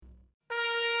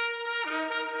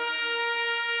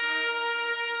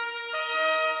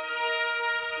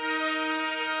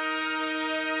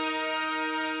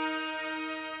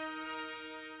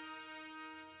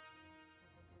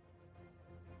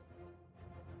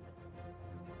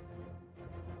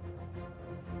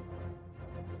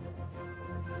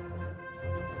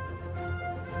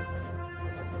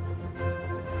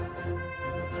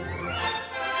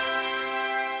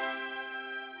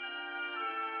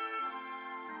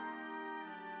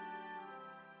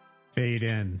Fade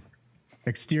in.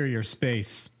 Exterior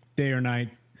space. Day or night,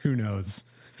 who knows?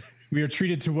 We are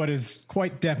treated to what is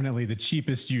quite definitely the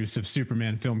cheapest use of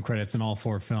Superman film credits in all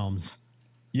four films.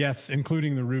 Yes,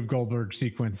 including the Rube Goldberg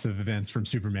sequence of events from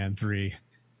Superman 3.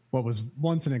 What was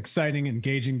once an exciting,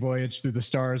 engaging voyage through the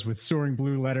stars with soaring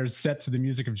blue letters set to the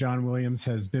music of John Williams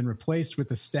has been replaced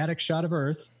with a static shot of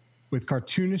Earth, with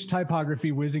cartoonish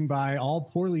typography whizzing by, all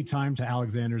poorly timed to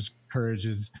Alexander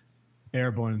Courage's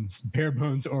bare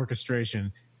bones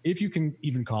orchestration, if you can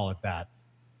even call it that.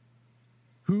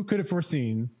 Who could have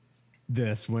foreseen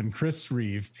this when Chris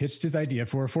Reeve pitched his idea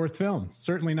for a fourth film?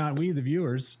 Certainly not we, the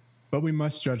viewers, but we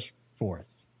must judge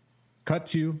fourth. Cut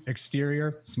to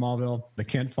exterior, Smallville, the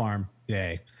Kent farm,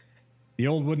 day. The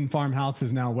old wooden farmhouse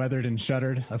is now weathered and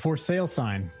shuttered, a for sale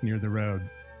sign near the road.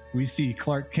 We see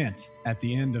Clark Kent at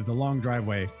the end of the long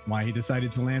driveway. Why he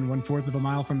decided to land 1/4 of a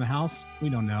mile from the house, we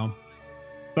don't know.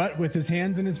 But with his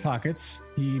hands in his pockets,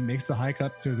 he makes the hike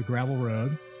up to the gravel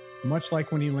road, much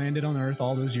like when he landed on Earth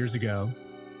all those years ago.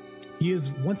 He is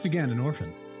once again an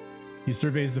orphan. He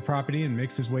surveys the property and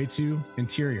makes his way to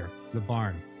interior, the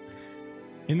barn.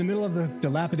 In the middle of the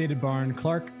dilapidated barn,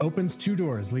 Clark opens 2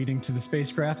 doors leading to the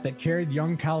spacecraft that carried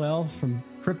young Kal-El from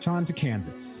Krypton to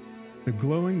Kansas. The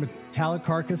glowing metallic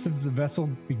carcass of the vessel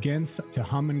begins to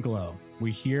hum and glow.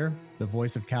 We hear the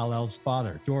voice of Kal-El's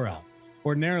father, Jor-El.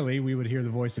 Ordinarily, we would hear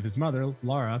the voice of his mother,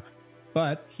 Lara,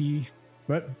 but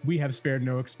we have spared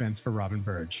no expense for Robin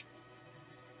Burge.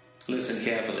 Listen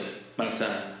carefully, my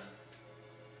son.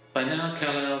 By now,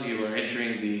 Kal-El, you are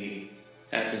entering the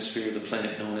atmosphere of the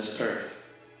planet known as Earth.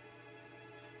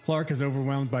 Clark is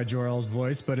overwhelmed by Jor-El's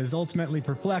voice, but is ultimately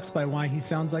perplexed by why he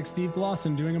sounds like Steve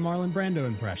Glosson doing a Marlon Brando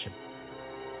impression.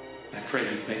 I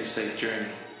pray you've made a safe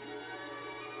journey.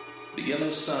 The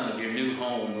yellow sun of your new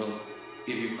home will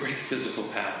give you great physical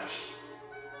powers,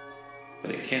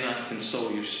 but it cannot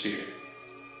console your spirit.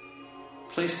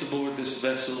 Placed aboard this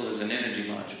vessel is an energy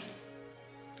module,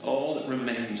 all that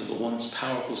remains of a once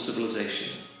powerful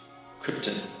civilization,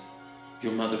 Krypton,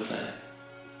 your mother planet.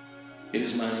 It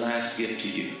is my last gift to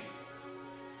you.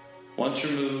 Once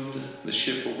removed, the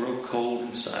ship will grow cold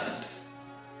and silent,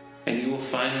 and you will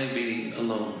finally be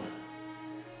alone.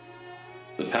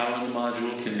 The power in the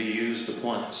module can be used but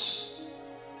once.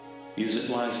 Use it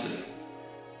wisely,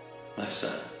 my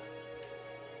son.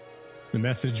 The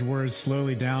message whirs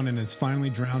slowly down and is finally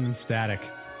drowned in static.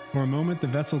 For a moment, the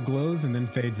vessel glows and then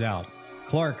fades out.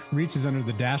 Clark reaches under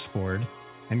the dashboard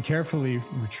and carefully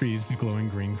retrieves the glowing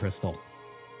green crystal.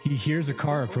 He hears a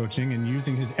car approaching and,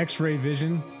 using his X-ray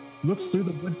vision, looks through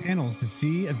the wood panels to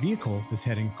see a vehicle is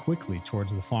heading quickly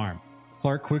towards the farm.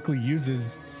 Clark quickly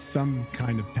uses some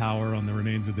kind of power on the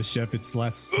remains of the ship. It's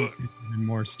less and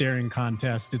more staring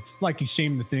contest. It's like he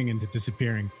shamed the thing into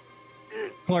disappearing.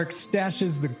 Clark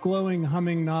stashes the glowing,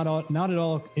 humming, not at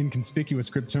all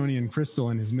inconspicuous Kryptonian crystal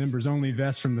in his members-only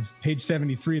vest from the page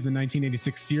 73 of the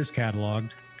 1986 Sears catalog,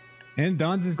 and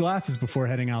dons his glasses before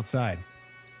heading outside.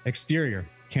 Exterior,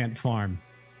 Kent Farm.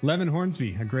 Levin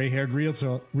Hornsby, a gray-haired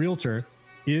realtor,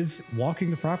 is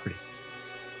walking the property.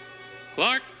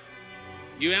 Clark,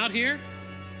 you out here?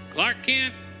 Clark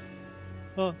Kent?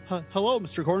 Hello,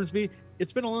 Mr. Hornsby.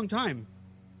 It's been a long time.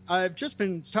 I've just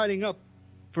been tidying up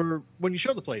for when you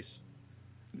show the place.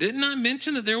 Didn't I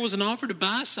mention that there was an offer to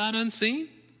buy sight unseen?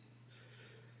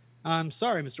 I'm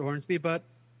sorry, Mr. Hornsby, but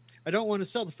I don't want to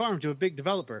sell the farm to a big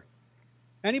developer.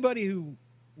 Anybody who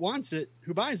wants it,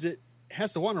 who buys it,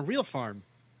 has to want a real farm.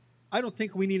 I don't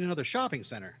think we need another shopping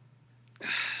center.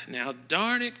 Now,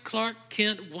 darn it, Clark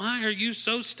Kent, why are you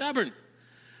so stubborn?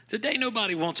 Today,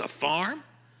 nobody wants a farm.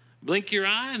 Blink your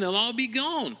eye and they'll all be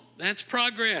gone. That's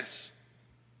progress.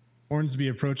 Hornsby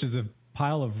approaches a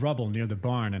pile of rubble near the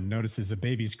barn and notices a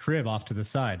baby's crib off to the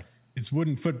side. Its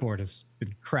wooden footboard has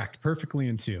been cracked perfectly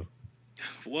in two.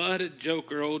 What a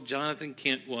joker old Jonathan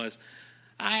Kent was.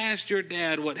 I asked your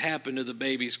dad what happened to the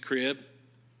baby's crib.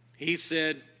 He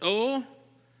said, "Oh,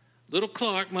 little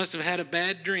Clark must have had a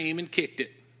bad dream and kicked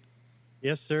it."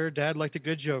 Yes, sir. Dad liked a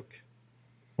good joke.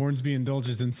 Hornsby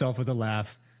indulges himself with a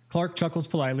laugh. Clark chuckles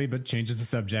politely but changes the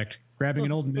subject, grabbing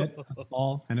an old mitt, a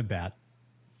ball, and a bat.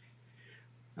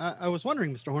 I was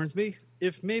wondering, Mr. Hornsby,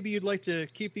 if maybe you'd like to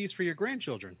keep these for your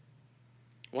grandchildren.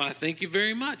 Why, thank you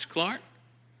very much, Clark.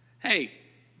 Hey,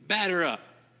 batter up.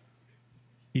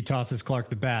 He tosses Clark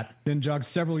the bat, then jogs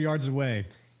several yards away.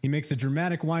 He makes a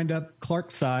dramatic wind-up,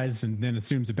 Clark sighs, and then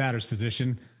assumes a batter's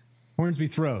position. Hornsby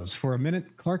throws. For a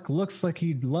minute, Clark looks like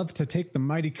he'd love to take the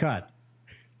mighty cut.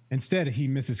 Instead, he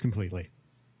misses completely.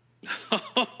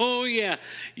 Oh, yeah.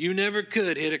 You never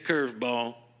could hit a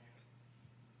curveball.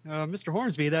 Mr.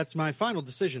 Hornsby, that's my final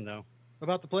decision, though.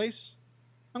 About the place?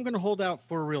 I'm going to hold out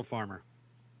for a real farmer.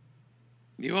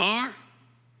 You are?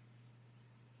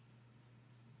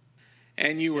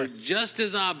 And you were just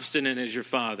as obstinate as your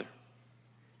father.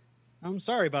 I'm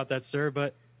sorry about that, sir,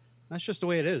 but that's just the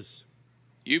way it is.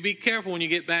 You be careful when you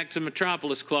get back to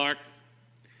Metropolis, Clark.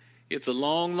 It's a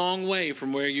long, long way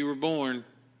from where you were born.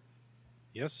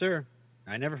 Yes, sir.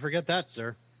 I never forget that,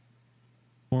 sir.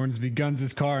 Hornsby guns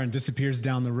his car and disappears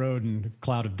down the road in a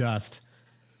cloud of dust.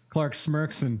 Clark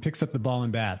smirks and picks up the ball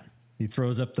and bat. He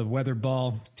throws up the weather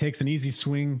ball, takes an easy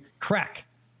swing, crack!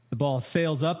 The ball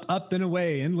sails up, and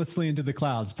away, endlessly into the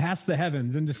clouds, past the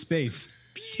heavens, into space.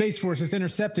 Space Force has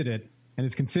intercepted it and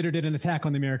has considered it an attack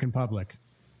on the American public.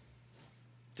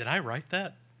 Did I write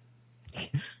that?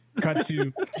 Cut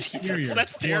to Jesus,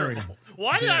 that's terrible.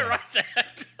 Why did I write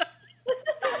that?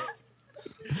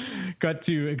 Cut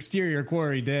to exterior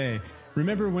quarry day.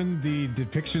 Remember when the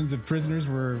depictions of prisoners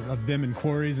were of them in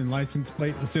quarries and license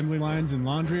plate assembly lines and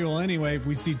laundry? Well, anyway,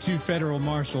 we see two federal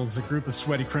marshals, a group of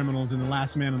sweaty criminals, and the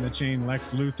last man on the chain,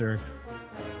 Lex Luthor,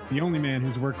 the only man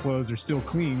whose work clothes are still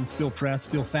clean, still pressed,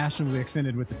 still fashionably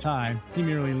accented with the tie. He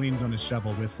merely leans on his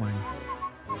shovel, whistling.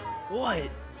 What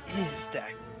is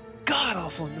that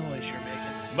god-awful noise you're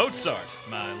making? Mozart,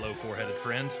 my low-foreheaded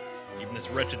friend. Even this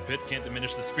wretched pit can't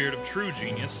diminish the spirit of true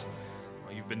genius.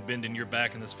 While you've been bending your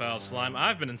back in this foul slime,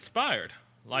 I've been inspired.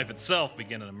 Life itself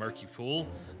began in a murky pool,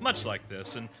 much like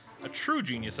this, and a true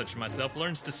genius such as myself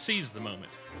learns to seize the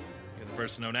moment. You're the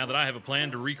first to know now that I have a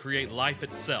plan to recreate life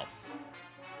itself.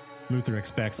 Luthor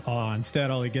expects awe.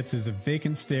 Instead, all he gets is a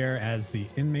vacant stare as the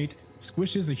inmate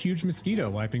squishes a huge mosquito,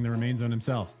 wiping the remains on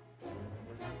himself.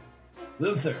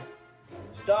 Luthor,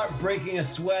 start breaking a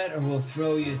sweat or we'll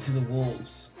throw you to the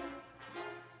wolves.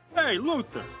 Hey,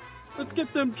 Luthor, let's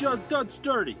get them duds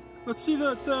dirty. Let's see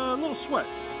the little sweat.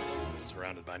 I'm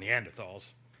surrounded by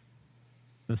Neanderthals.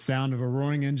 The sound of a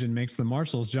roaring engine makes the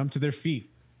marshals jump to their feet.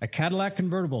 A Cadillac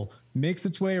convertible makes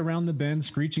its way around the bend,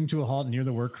 screeching to a halt near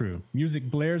the work crew. Music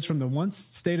blares from the once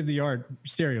state-of-the-art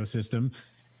stereo system,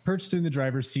 perched in the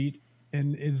driver's seat,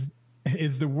 and is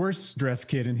the worst-dressed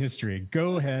kid in history.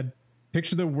 Go ahead,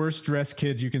 picture the worst-dressed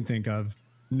kid you can think of.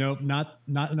 Nope, not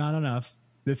enough.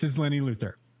 This is Lenny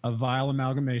Luthor, a vile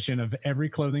amalgamation of every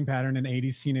clothing pattern and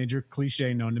 80s teenager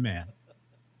cliche known to man.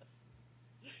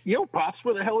 Yo, Pops,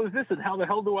 where the hell is this, and how the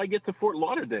hell do I get to Fort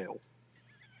Lauderdale?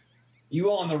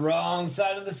 You on the wrong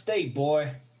side of the state,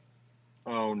 boy.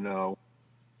 Oh, no.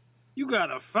 You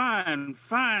got a fine,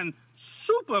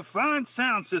 super fine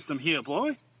sound system here,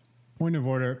 boy. Point of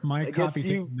order, my guess coffee you-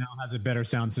 table now has a better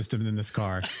sound system than this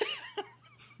car.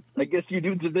 I guess you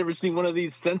dudes have never seen one of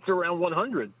these Sensor Round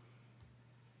 100.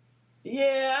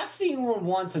 Yeah, I seen one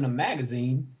once in a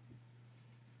magazine.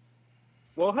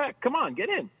 Well, heck, come on, get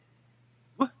in.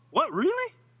 What,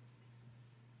 really?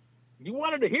 You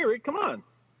wanted to hear it, come on.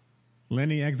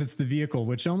 Lenny exits the vehicle,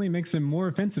 which only makes him more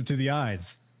offensive to the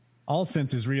eyes. All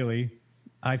senses, really.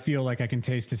 I feel like I can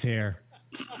taste his hair.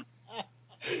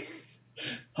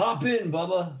 Hop in,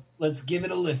 Bubba. Let's give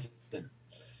it a listen.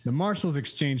 The marshals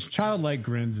exchange childlike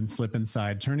grins and slip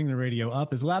inside, turning the radio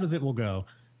up as loud as it will go.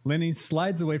 Lenny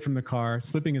slides away from the car,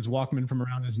 slipping his Walkman from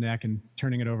around his neck and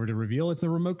turning it over to reveal it's a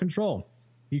remote control.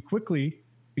 He quickly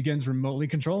begins remotely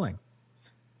controlling.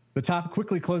 The top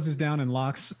quickly closes down and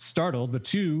locks. Startled, the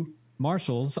two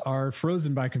marshals are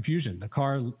frozen by confusion. The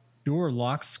car door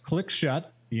locks, clicks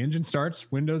shut, the engine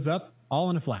starts, windows up, all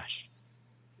in a flash.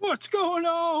 What's going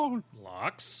on?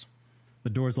 Locks. The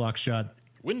doors lock shut.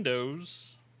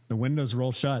 Windows. The windows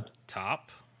roll shut.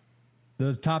 Top.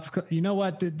 The top, you know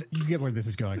what? You get where this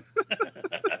is going.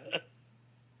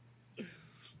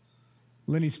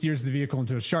 Lenny steers the vehicle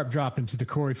into a sharp drop into the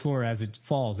quarry floor as it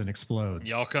falls and explodes.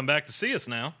 Y'all come back to see us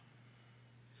now.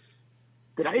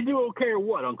 Did I do okay or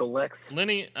what, Uncle Lex?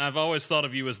 Lenny, I've always thought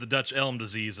of you as the Dutch elm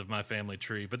disease of my family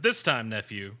tree, but this time,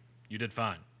 nephew, you did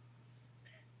fine.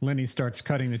 Lenny starts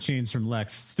cutting the chains from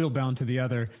Lex, still bound to the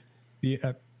other.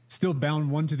 Still bound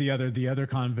one to the other. The other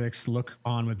convicts look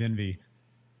on with envy.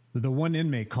 The one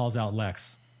inmate calls out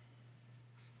Lex.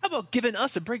 How about giving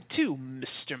us a break too,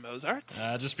 Mr. Mozart?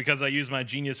 Just because I use my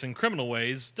genius in criminal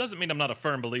ways doesn't mean I'm not a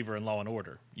firm believer in law and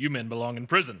order. You men belong in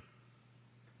prison.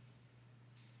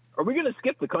 Are we going to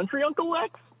skip the country, Uncle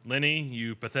Lex? Lenny,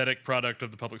 you pathetic product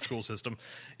of the public school system.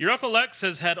 Your Uncle Lex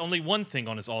has had only one thing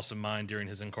on his awesome mind during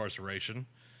his incarceration.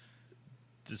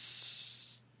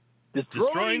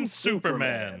 Destroying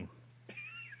Superman.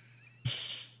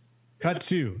 Cut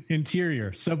 2.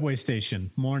 Interior, subway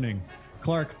station, morning.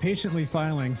 Clark, patiently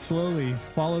filing, slowly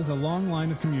follows a long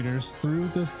line of commuters through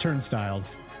the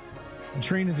turnstiles. A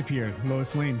train has appeared.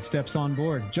 Lois Lane steps on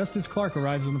board. Just as Clark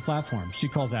arrives on the platform, she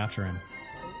calls after him.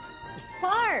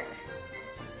 Clark!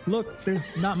 Look,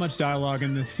 there's not much dialogue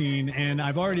in this scene, and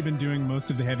I've already been doing most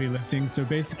of the heavy lifting. So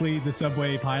basically, the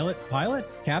subway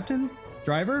captain,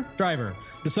 driver,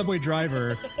 the subway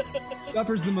driver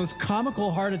suffers the most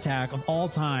comical heart attack of all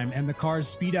time, and the cars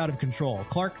speed out of control.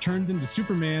 Clark turns into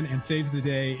Superman and saves the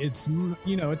day. It's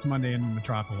Monday in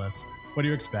Metropolis. What do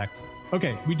you expect?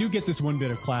 Okay, we do get this one bit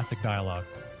of classic dialogue.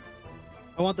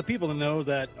 I want the people to know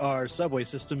that our subway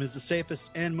system is the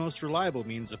safest and most reliable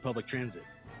means of public transit.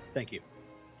 Thank you.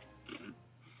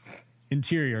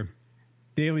 Interior,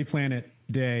 Daily Planet,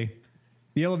 day.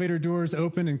 The elevator doors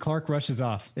open and Clark rushes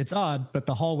off. It's odd, but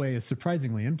the hallway is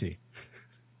surprisingly empty.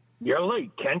 You're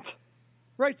late, Kent.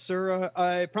 Right, sir.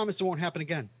 I promise it won't happen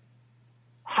again.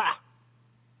 Ha!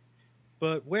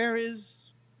 But where is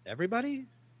everybody?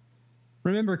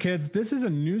 Remember, kids, this is a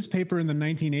newspaper in the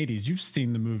 1980s. You've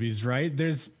seen the movies, right?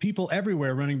 There's people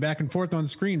everywhere running back and forth on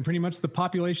screen. Pretty much the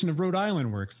population of Rhode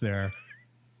Island works there.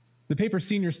 The paper's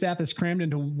senior staff is crammed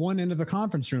into one end of the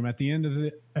conference room. At the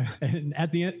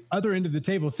other end of the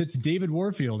table sits David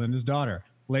Warfield and his daughter,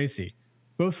 Lacey,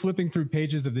 both flipping through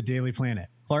pages of the Daily Planet.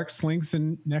 Clark slinks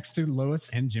in next to Lois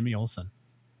and Jimmy Olsen.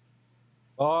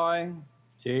 Boring,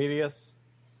 tedious,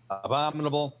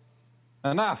 abominable.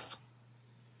 Enough.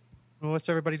 Well, what's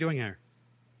everybody doing here?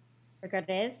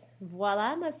 Regardez.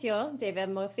 Voila, monsieur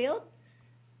David Warfield.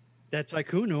 That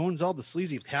tycoon who owns all the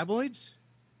sleazy tabloids?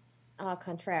 Au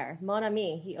contraire. Mon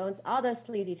ami. He owns all those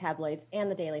sleazy tabloids and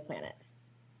the Daily Planet.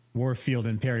 Warfield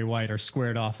and Perry White are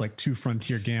squared off like two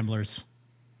frontier gamblers.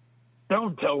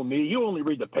 Don't tell me. You only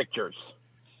read the pictures.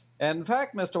 In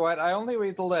fact, Mr. White, I only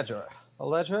read the ledger. A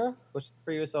ledger which the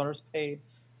previous owners paid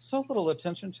so little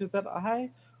attention to that I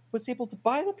was able to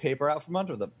buy the paper out from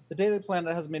under them. The Daily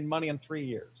Planet has made money in 3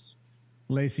 years.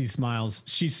 Lacey smiles.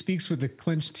 She speaks with the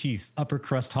clenched teeth, upper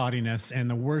crust haughtiness, and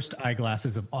the worst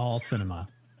eyeglasses of all cinema.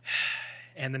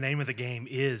 And the name of the game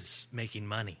is making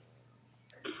money.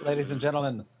 Ladies and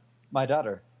gentlemen, my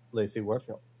daughter, Lacey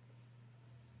Warfield.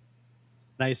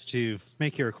 Nice to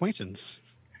make your acquaintance.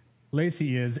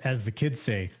 Lacey is, as the kids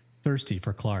say, thirsty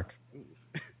for Clark.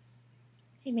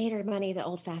 She made her money the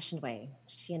old-fashioned way.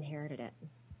 She inherited it.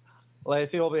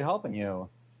 Lacey will be helping you,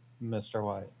 Mr.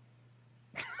 White.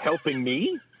 Helping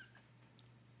me?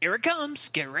 Here it comes.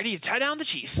 Get ready to tie down the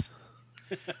chief.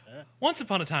 Once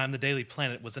upon a time, the Daily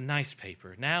Planet was a nice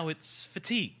paper. Now it's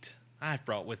fatigued. I've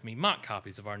brought with me mock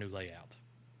copies of our new layout.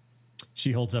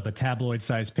 She holds up a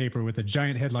tabloid-sized paper with a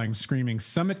giant headline screaming,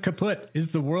 "Summit kaput!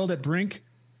 Is the world at brink?"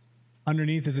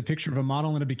 Underneath is a picture of a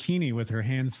model in a bikini with her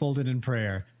hands folded in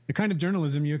prayer. The kind of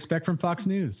journalism you expect from Fox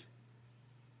News.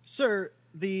 Sir,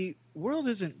 the world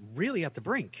isn't really at the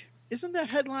brink. Isn't that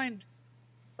headline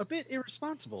a bit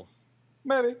irresponsible?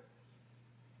 Maybe.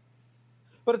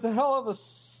 But it's a hell of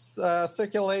a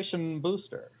circulation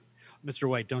booster. Mr.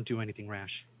 White, don't do anything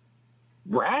rash.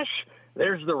 Rash?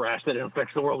 There's the rash that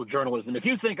infects the world of journalism. If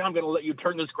you think I'm going to let you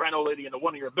turn this grand old lady into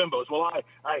one of your bimbos, well,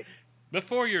 I...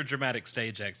 Before your dramatic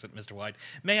stage exit, Mr. White,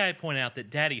 may I point out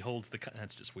that Daddy holds the...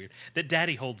 That's just weird. That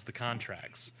Daddy holds the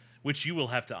contracts, which you will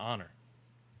have to honor.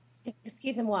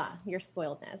 Excusez-moi, your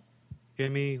spoiledness.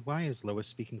 Jimmy, why is Lois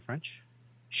speaking French?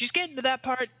 She's getting to that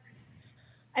part.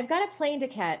 I've got a plane to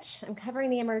catch. I'm covering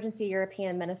the emergency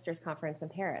European Ministers Conference in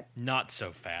Paris. Not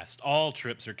so fast. All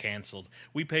trips are canceled.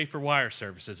 We pay for wire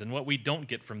services, and what we don't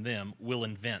get from them, we'll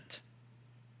invent.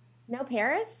 No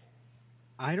Paris?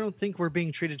 I don't think we're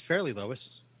being treated fairly,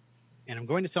 Lois. And I'm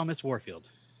going to tell Miss Warfield.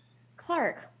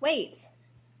 Clark, wait.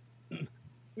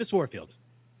 Miss Warfield,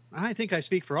 I think I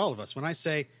speak for all of us when I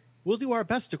say we'll do our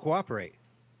best to cooperate.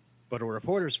 But a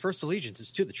reporter's first allegiance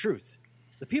is to the truth.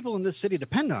 The people in this city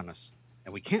depend on us,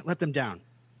 and we can't let them down.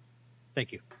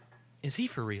 Thank you. Is he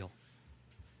for real?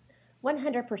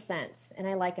 100%, and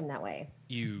I like him that way.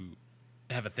 You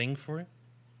have a thing for him?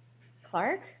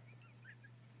 Clark?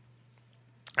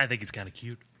 I think he's kind of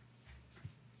cute.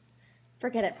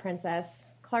 Forget it, Princess.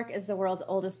 Clark is the world's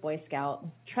oldest Boy Scout.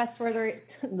 Trustworthy,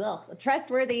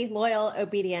 loyal,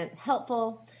 obedient,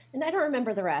 helpful, and I don't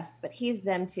remember the rest, but he's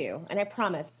them too. And I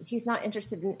promise, he's not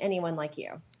interested in anyone like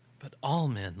you. But all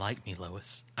men like me,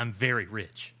 Lois. I'm very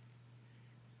rich.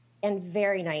 And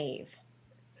very naive.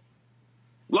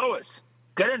 Lois,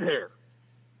 get in here.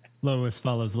 Lois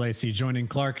follows Lacey, joining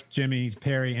Clark, Jimmy,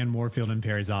 Perry, and Warfield in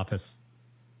Perry's office.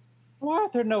 Why are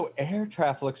there no air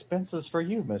travel expenses for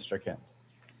you, Mr. Kent?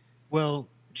 Well,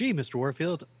 gee, Mr.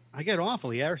 Warfield, I get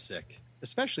awfully airsick,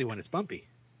 especially when it's bumpy.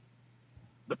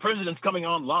 The president's coming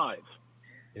on live.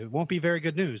 It won't be very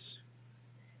good news.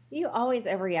 You always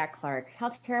overreact, Clark. How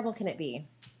terrible can it be?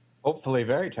 Hopefully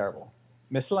very terrible.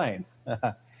 Miss Lane,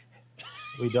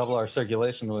 we double our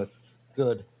circulation with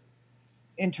good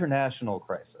international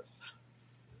crisis.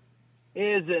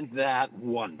 Isn't that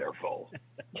wonderful?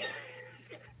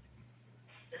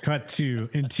 Cut to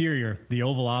interior, the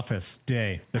Oval Office,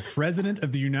 day. The President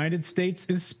of the United States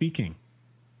is speaking.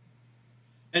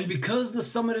 And because the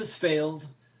summit has failed,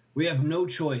 we have no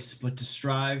choice but to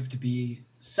strive to be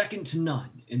second to none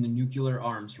in the nuclear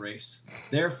arms race.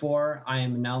 Therefore, I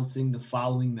am announcing the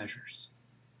following measures.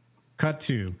 Cut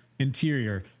to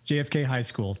interior, JFK High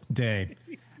School, day.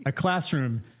 A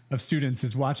classroom of students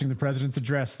is watching the president's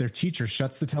address. Their teacher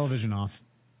shuts the television off.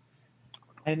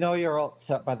 I know you're all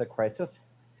upset by the crisis.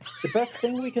 The best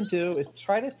thing we can do is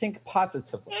try to think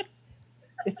positively.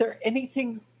 Is there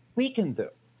anything we can do?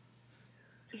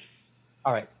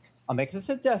 All right, I'll make a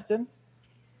suggestion.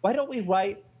 Why don't we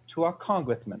write to our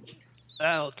congressmen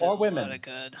That'll do or a women? lot of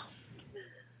good.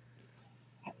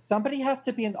 Somebody has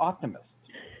to be an optimist.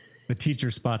 The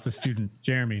teacher spots a student,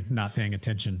 Jeremy, not paying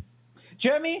attention.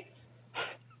 Jeremy,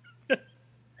 what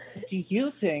do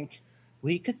you think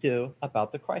we could do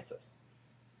about the crisis?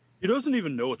 He doesn't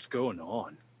even know what's going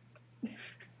on.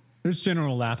 There's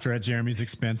general laughter at Jeremy's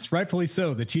expense. Rightfully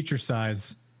so. The teacher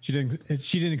sighs. She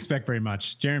didn't expect very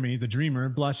much. Jeremy, the dreamer,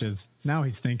 blushes. Now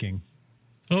he's thinking.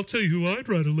 I'll tell you who I'd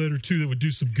write a letter to that would do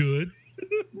some good.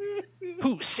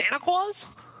 Who, Santa Claus?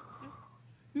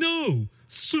 No,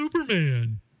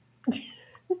 Superman.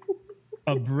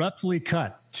 Abruptly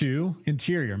cut to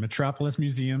interior, Metropolis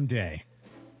Museum, day.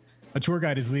 A tour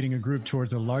guide is leading a group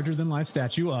towards a larger-than-life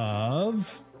statue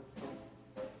of...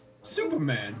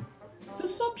 Superman. The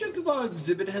subject of our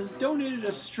exhibit has donated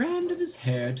a strand of his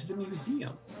hair to the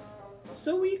museum,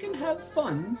 so we can have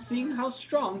fun seeing how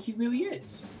strong he really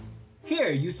is. Here,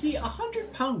 you see a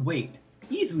 100-pound weight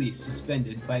easily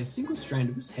suspended by a single strand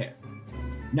of his hair.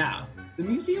 Now, the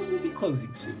museum will be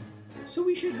closing soon, so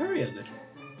we should hurry a little.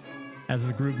 As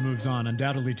the group moves on,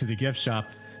 undoubtedly to the gift shop,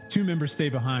 two members stay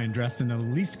behind, dressed in the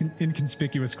least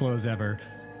inconspicuous clothes ever.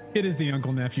 It is the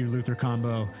uncle-nephew Luther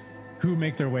combo, who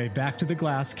make their way back to the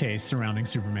glass case surrounding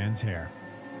Superman's hair.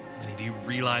 Lenny, do you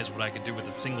realize what I could do with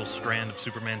a single strand of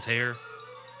Superman's hair?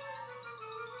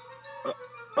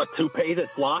 A toupee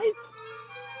that flies?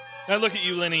 I look at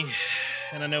you, Lenny,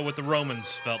 and I know what the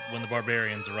Romans felt when the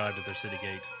barbarians arrived at their city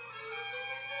gate.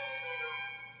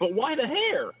 But why the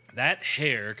hair? That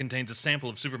hair contains a sample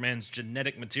of Superman's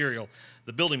genetic material,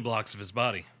 the building blocks of his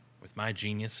body. With my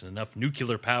genius and enough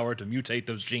nuclear power to mutate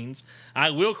those genes,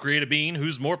 I will create a being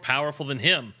who's more powerful than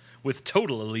him, with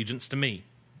total allegiance to me.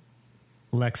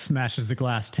 Lex smashes the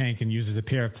glass tank and uses a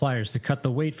pair of pliers to cut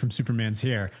the weight from Superman's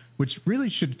hair, which really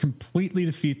should completely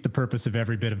defeat the purpose of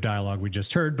every bit of dialogue we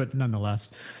just heard, but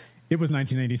nonetheless, it was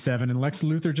 1987, and Lex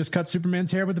Luthor just cut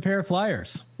Superman's hair with a pair of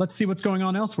pliers. Let's see what's going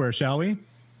on elsewhere, shall we?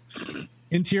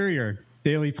 Interior,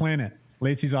 Daily Planet,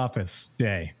 Lacey's office,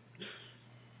 day.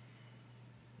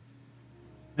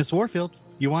 Miss Warfield,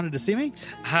 you wanted to see me?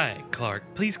 Hi, Clark.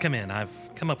 Please come in. I've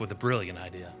come up with a brilliant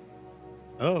idea.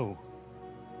 Oh,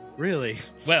 really?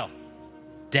 Well,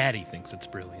 Daddy thinks it's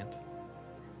brilliant.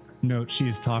 Note, she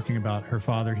is talking about her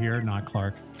father here, not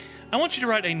Clark. I want you to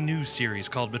write a new series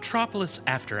called Metropolis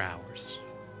After Hours.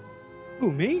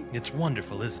 Who, me? It's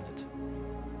wonderful, isn't it?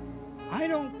 I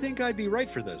don't think I'd be right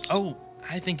for this. Oh,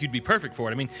 I think you'd be perfect for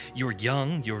it. I mean, you're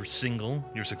young, you're single,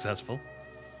 you're successful.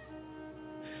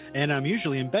 And I'm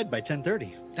usually in bed by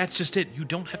 10:30. That's just it. You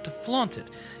don't have to flaunt it.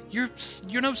 You're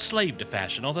no slave to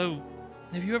fashion, although,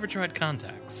 have you ever tried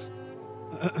contacts?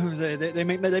 They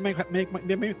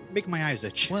make my eyes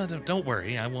itch. Well, don't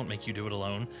worry. I won't make you do it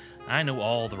alone. I know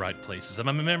all the right places. I'm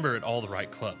a member at all the right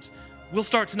clubs. We'll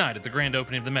start tonight at the grand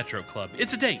opening of the Metro Club.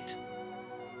 It's a date.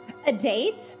 A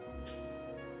date?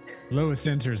 Lois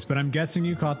enters, but I'm guessing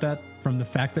you caught that from the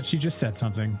fact that she just said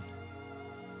something.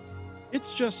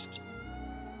 It's just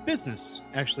business,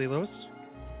 actually, Lois.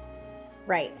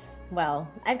 Right. Well,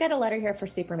 I've got a letter here for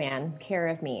Superman, care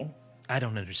of me. I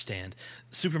don't understand.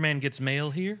 Superman gets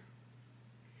mail here?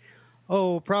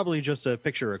 Oh, probably just a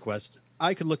picture request.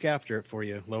 I could look after it for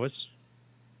you, Lois.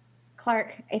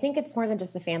 Clark, I think it's more than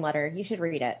just a fan letter. You should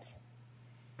read it.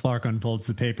 Clark unfolds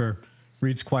the paper,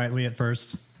 reads quietly at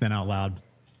first, then out loud.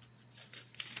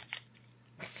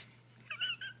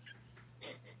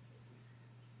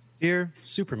 Dear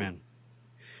Superman,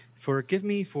 forgive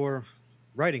me for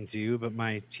writing to you, but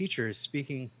my teacher is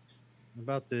speaking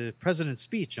about the president's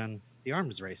speech on the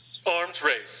arms race. Arms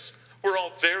race. We're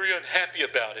all very unhappy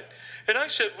about it. And I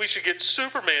said we should get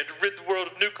Superman to rid the world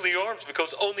of nuclear arms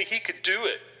because only he could do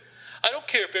it. I don't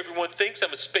care if everyone thinks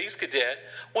I'm a space cadet.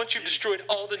 Once you've destroyed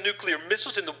all the nuclear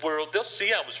missiles in the world, they'll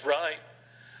see I was right.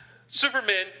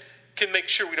 Superman can make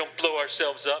sure we don't blow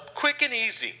ourselves up. Quick and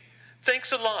easy.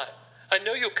 Thanks a lot. I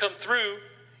know you'll come through.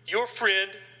 Your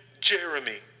friend,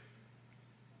 Jeremy.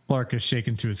 Clark is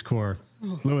shaken to his core.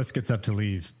 Lois gets up to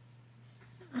leave.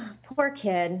 Poor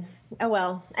kid. Oh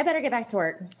well, I better get back to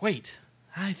work. Wait,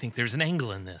 I think there's an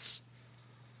angle in this.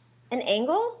 An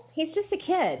angle? He's just a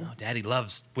kid. Oh, Daddy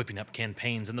loves whipping up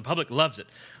campaigns, and the public loves it.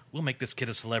 We'll make this kid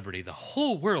a celebrity. The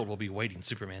whole world will be waiting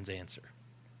Superman's answer.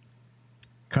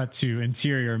 Cut to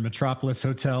interior Metropolis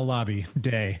Hotel lobby.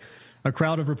 Day. A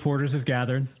crowd of reporters is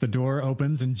gathered. The door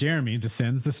opens and Jeremy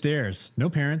descends the stairs.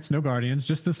 No parents, no guardians,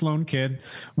 just this lone kid.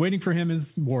 Waiting for him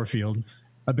is Warfield.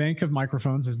 A bank of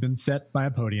microphones has been set by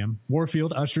a podium.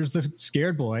 Warfield ushers the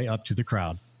scared boy up to the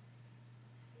crowd.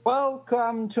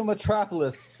 Welcome to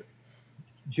Metropolis,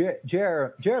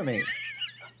 Jeremy.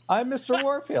 I'm Mr.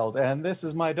 Warfield, and this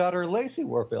is my daughter, Lacey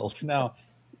Warfield. Now,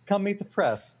 come meet the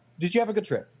press. Did you have a good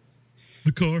trip?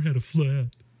 The car had a flat.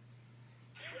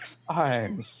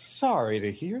 I'm sorry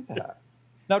to hear that.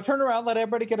 Now turn around, let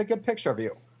everybody get a good picture of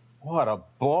you. What a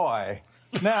boy.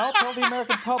 Now tell the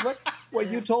American public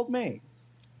what you told me.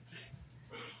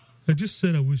 I just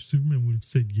said I wish Superman would have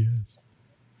said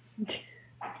yes.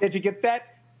 Did you get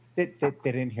that? They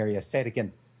didn't hear you. Say it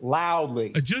again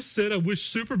loudly. I just said I wish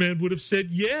Superman would have said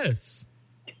yes.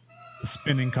 A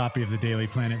spinning copy of the Daily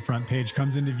Planet front page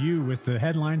comes into view with the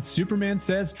headline, Superman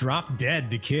says drop dead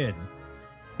to kid.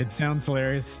 It sounds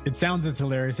hilarious. It sounds as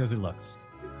hilarious as it looks.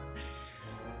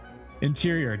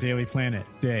 Interior, Daily Planet,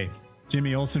 day.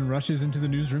 Jimmy Olsen rushes into the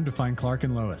newsroom to find Clark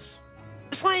and Lois.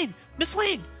 Miss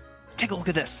Lane, take a look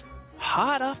at this.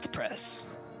 Hot off the press.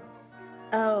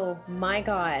 Oh my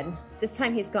God. This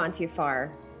time he's gone too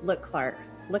far. Look, Clark,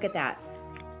 look at that.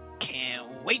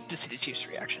 Can't wait to see the Chief's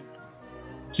reaction.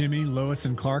 Jimmy, Lois,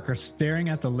 and Clark are staring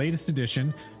at the latest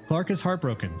edition. Clark is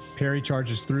heartbroken. Perry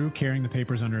charges through, carrying the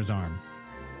papers under his arm.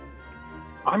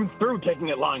 I'm through taking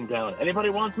it lying down.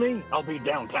 Anybody wants me? I'll be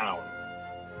downtown.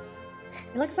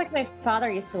 It looks like my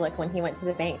father used to look when he went to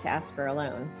the bank to ask for a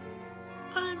loan.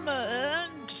 I'm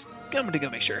going to go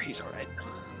make sure he's all right.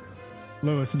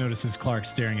 Lois notices Clark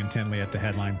staring intently at the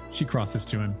headline. She crosses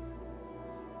to him.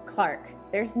 Clark,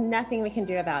 there's nothing we can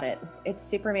do about it. It's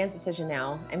Superman's decision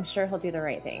now. I'm sure he'll do the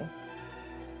right thing.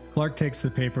 Clark takes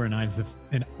the paper and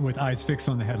with eyes fixed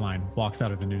on the headline, walks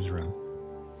out of the newsroom.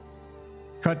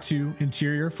 Cut to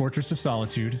interior Fortress of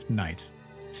Solitude, night.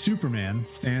 Superman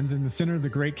stands in the center of the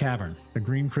Great Cavern. The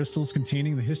green crystals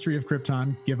containing the history of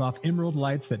Krypton give off emerald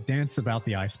lights that dance about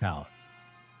the Ice Palace.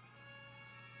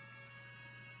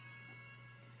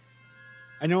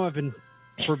 I know I've been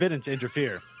forbidden to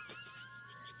interfere.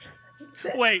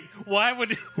 Wait, why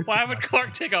would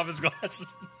Clark take off his glasses?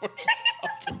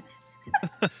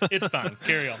 It's fine.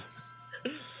 Carry on.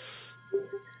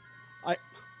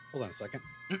 Hold on a second.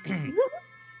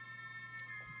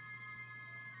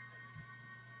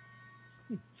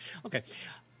 Okay.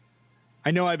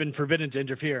 I know I've been forbidden to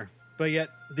interfere, but yet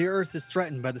the Earth is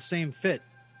threatened by the same fate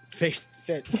as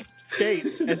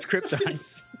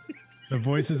Krypton's. The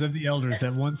voices of the elders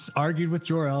that once argued with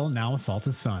Jor-El now assault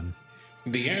his son.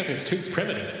 The Earth is too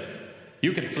primitive.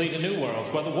 You can flee to new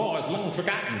worlds where the war is long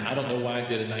forgotten. I don't know why I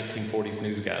did a 1940s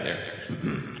news guy there.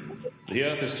 The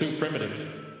Earth is too primitive.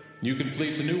 You can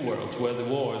flee to new worlds where the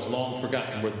war is long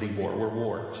forgotten. We're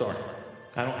war. Sorry.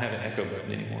 I don't have an echo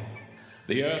button anymore.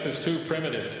 The Earth is too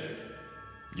primitive.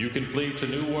 You can flee to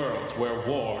new worlds where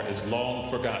war is long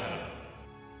forgotten.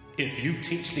 If you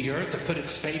teach the Earth to put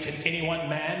its fate in any one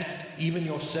man, even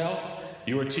yourself,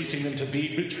 you are teaching them to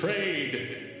be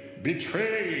betrayed.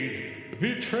 Betrayed.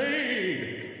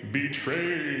 Betrayed.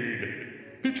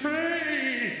 Betrayed.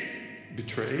 Betrayed.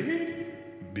 Betrayed.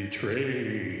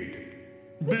 Betrayed.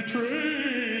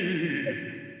 Betrayed.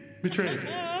 Betrayed.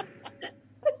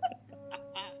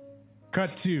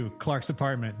 Cut to Clark's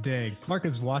apartment, day. Clark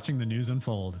is watching the news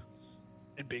unfold.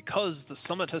 And because the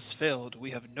summit has failed,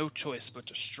 we have no choice but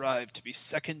to strive to be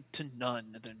second to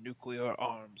none in the nuclear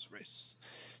arms race.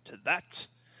 To that,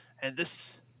 and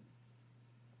this...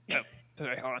 Oh,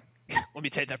 sorry, hold on. Let me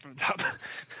take that from the top.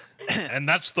 And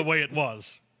that's the way it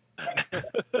was.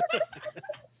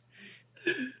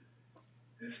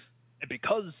 And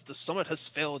because the summit has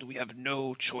failed, we have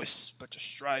no choice but to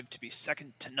strive to be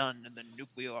second to none in the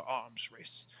nuclear arms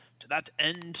race. To that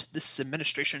end, this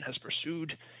administration has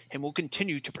pursued and will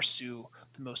continue to pursue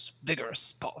the most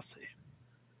vigorous policy.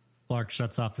 Clark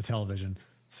shuts off the television.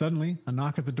 Suddenly, a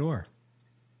knock at the door.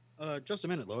 Just a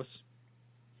minute, Lois.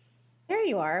 There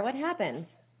you are. What happened?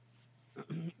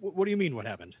 What do you mean, what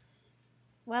happened?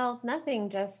 Well, nothing.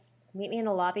 Just meet me in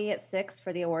the lobby at 6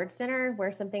 for the awards center.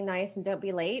 Wear something nice and don't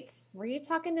be late. Were you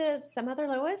talking to some other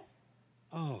Lois?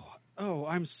 Oh,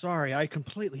 I'm sorry. I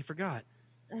completely forgot.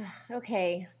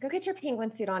 Okay, go get your penguin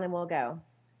suit on and we'll go.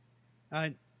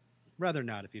 I'd rather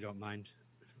not, if you don't mind.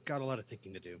 got a lot of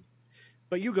thinking to do.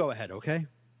 But you go ahead, okay?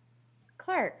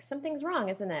 Clark, something's wrong,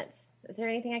 isn't it? Is there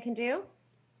anything I can do?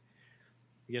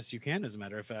 Yes, you can, as a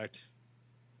matter of fact.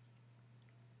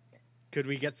 Could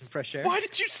we get some fresh air? Why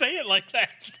did you say it like that?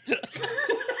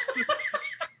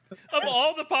 Of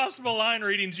all the possible line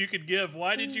readings you could give,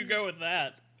 why did you go with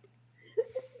that?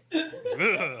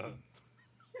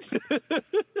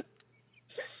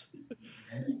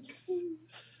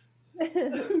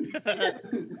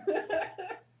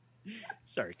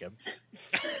 Sorry, Kim.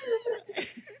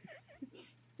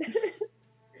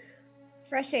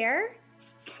 Fresh air?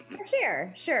 Fresh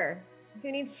air, sure.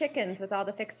 Who needs chickens with all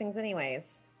the fixings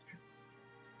anyways?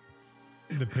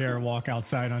 The pair walk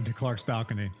outside onto Clark's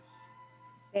balcony.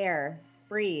 There,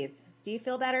 breathe. Do you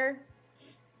feel better?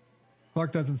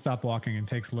 Clark doesn't stop walking and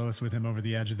takes Lois with him over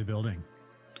the edge of the building.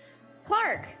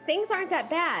 Clark, things aren't that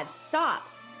bad. Stop.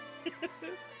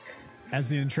 As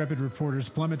the intrepid reporters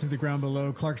plummet to the ground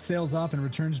below, Clark sails off and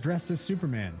returns dressed as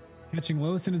Superman, catching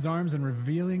Lois in his arms and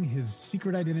revealing his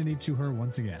secret identity to her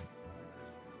once again.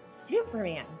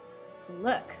 Superman.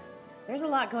 Look, there's a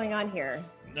lot going on here.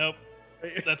 Nope.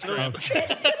 That's correct.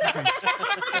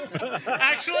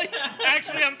 Actually,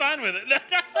 I'm fine with it.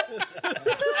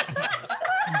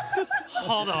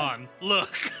 Hold on.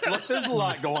 Look, there's a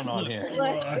lot going on here.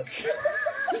 Look.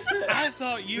 I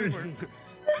thought you were.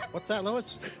 What's that,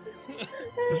 Lois?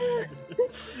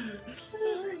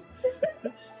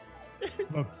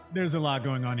 Well, there's a lot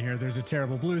going on here. There's a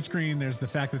terrible blue screen. There's the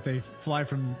fact that they fly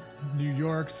from New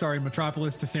York,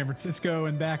 Metropolis to San Francisco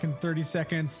and back in 30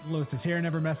 seconds. Lois's hair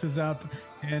never messes up.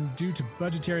 And due to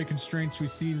budgetary constraints, we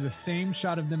see the same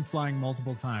shot of them flying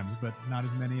multiple times, but not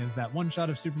as many as that one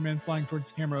shot of Superman flying towards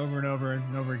the camera over and over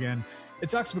and over again. It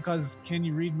sucks because Can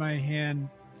You Read My Hand?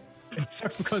 It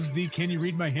sucks because the Can You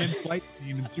Read My Hand flight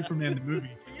scene in Superman the movie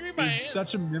is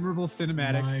such a memorable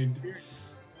cinematic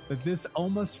that this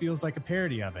almost feels like a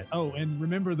parody of it. Oh, and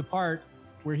remember the part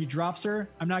where he drops her?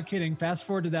 I'm not kidding. Fast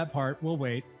forward to that part. We'll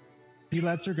wait. He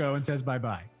lets her go and says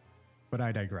bye-bye. But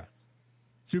I digress.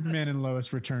 Superman and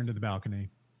Lois return to the balcony.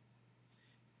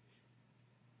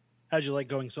 How'd you like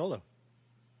going solo?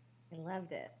 I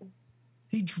loved it.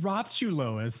 He dropped you,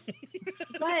 Lois.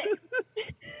 But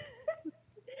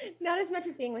not as much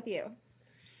as being with you.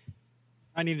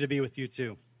 I needed to be with you,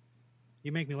 too.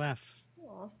 You make me laugh.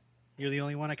 Aw. You're the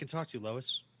only one I can talk to,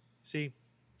 Lois. See,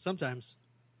 sometimes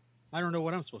I don't know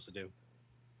what I'm supposed to do.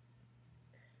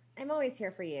 I'm always here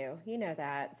for you. You know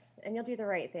that. And you'll do the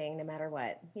right thing no matter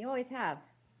what. You always have.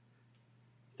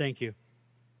 Thank you.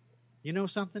 You know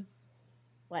something?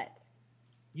 What?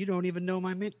 You don't even know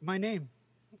my name.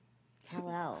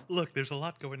 Hello. Look, there's a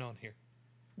lot going on here.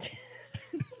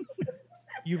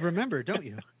 You remember, don't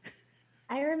you?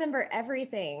 I remember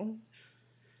everything.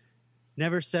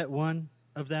 Never set one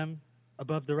of them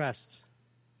above the rest.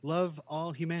 Love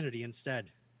all humanity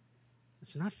instead.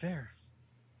 It's not fair.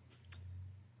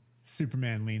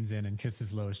 Superman leans in and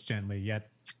kisses Lois gently,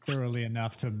 yet thoroughly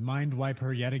enough to mind wipe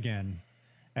her yet again,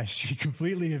 as she's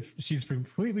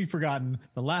completely forgotten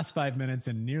the last 5 minutes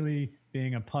and nearly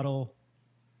being a puddle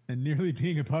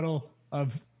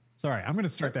of. Sorry, I'm going to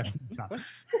start that from the top.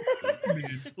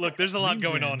 Look, there's a lot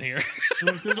going on here.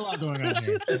 Look, there's a lot going on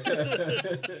here.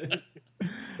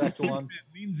 Superman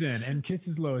leans in and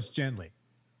kisses Lois gently,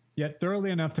 yet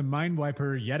thoroughly enough to mind wipe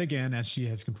her yet again, as she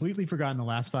has completely forgotten the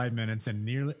last 5 minutes and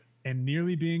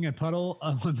nearly being a puddle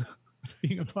on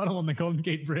the Golden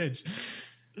Gate Bridge.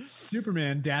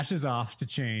 Superman dashes off to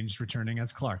change, returning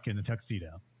as Clark in a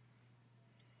tuxedo.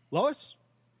 Lois,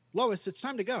 it's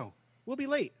time to go. We'll be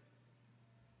late.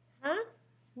 Huh?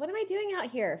 What am I doing out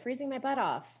here, freezing my butt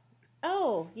off?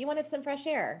 Oh, you wanted some fresh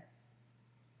air.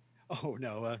 Oh,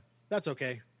 no, that's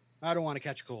okay. I don't want to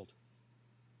catch a cold.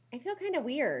 I feel kind of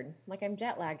weird, like I'm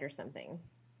jet lagged or something.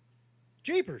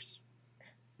 Jeepers.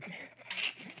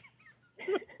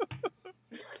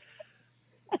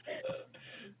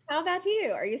 How about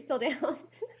you? Are you still down?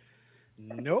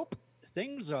 Nope.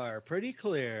 Things are pretty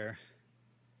clear.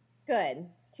 Good.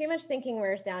 Too much thinking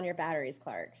wears down your batteries,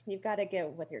 Clark. You've got to go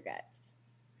with your guts.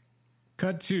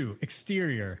 Cut 2,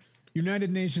 exterior.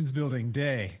 United Nations building,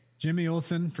 day. Jimmy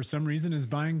Olsen, for some reason, is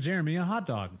buying Jeremy a hot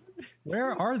dog.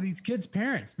 Where are these kids'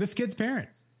 parents? This kid's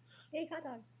parents. Hey, hot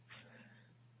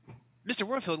dog. Mr.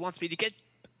 Warfield wants me to get.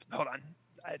 Hold on.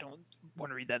 I don't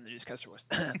want to read that in the newscaster voice.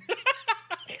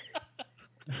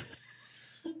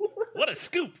 What a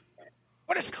scoop!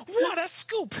 What a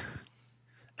scoop!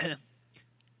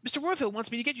 Mr. Warfield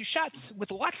wants me to get you shots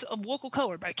with lots of local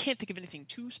color, but I can't think of anything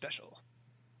too special.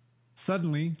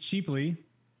 Suddenly, cheaply,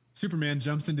 Superman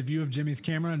jumps into view of Jimmy's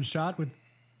camera and shot with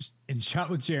in shot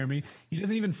with Jeremy. He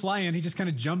doesn't even fly in. He just kind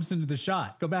of jumps into the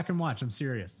shot. Go back and watch. I'm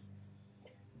serious.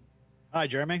 Hi,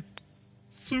 Jeremy.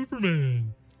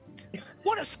 Superman.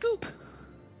 What a scoop!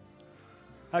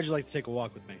 How'd you like to take a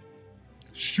walk with me?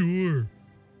 Sure.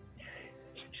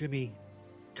 Jimmy,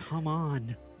 come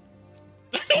on.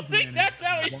 I don't think that's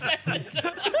how he says it.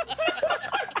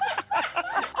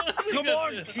 Come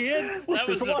on, kid. That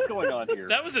was There's a lot going on here.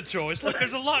 That was a choice. Look,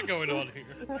 there's a lot going on here.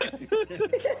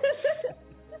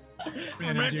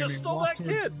 Man, just stole walk that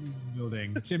towards kid. the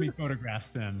building. Jimmy photographs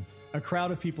them. A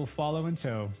crowd of people follow in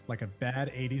tow, like a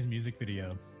bad 80s music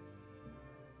video.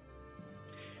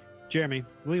 Jeremy,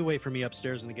 will you wait for me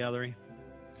upstairs in the gallery?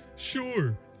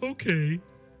 Sure. Okay.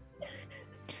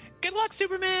 Good luck,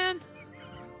 Superman!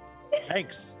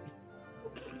 Thanks.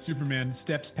 Superman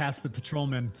steps past the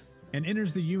patrolman and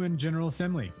enters the UN General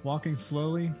Assembly, walking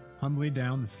slowly, humbly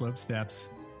down the sloped steps.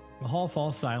 The hall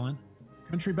falls silent.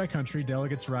 Country by country,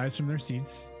 delegates rise from their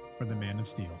seats for the Man of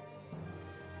Steel.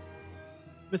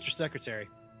 Mr. Secretary,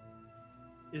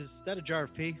 is that a jar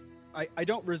of pee? I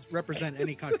don't represent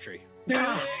any country,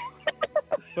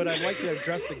 but I'd like to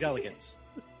address the delegates.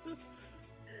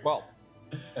 Well,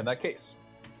 in that case,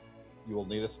 you will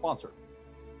need a sponsor.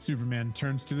 Superman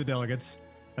turns to the delegates.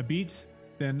 A beat,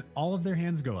 then all of their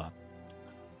hands go up.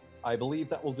 I believe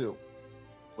that will do.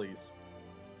 Please.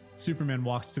 Superman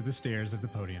walks to the stairs of the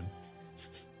podium.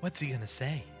 What's he gonna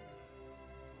say?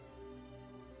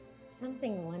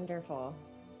 Something wonderful.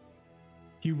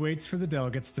 He waits for the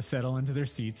delegates to settle into their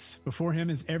seats. Before him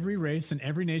is every race and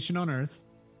every nation on Earth.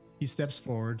 He steps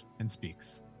forward and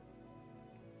speaks.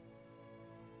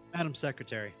 Madam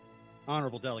Secretary,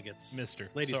 honorable delegates,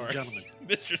 ladies and gentlemen.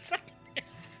 Mr.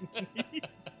 Secretary.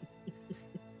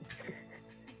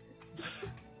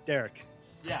 Derek.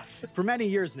 Yeah. For many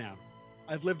years now,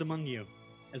 I've lived among you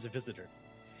as a visitor.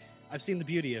 I've seen the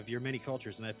beauty of your many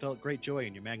cultures, and I've felt great joy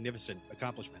in your magnificent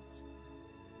accomplishments.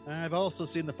 I've also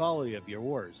seen the folly of your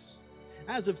wars.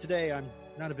 As of today, I'm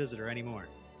not a visitor anymore,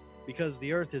 because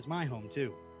the Earth is my home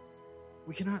too.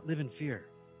 We cannot live in fear.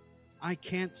 I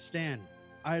can't stand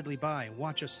idly by and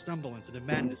watch us stumble into the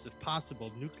madness of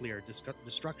possible nuclear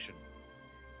destruction.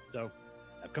 So,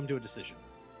 I've come to a decision.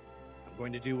 I'm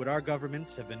going to do what our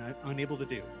governments have been unable to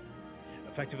do.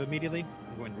 Effective immediately,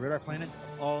 I'm going to rid our planet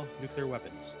of all nuclear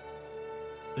weapons.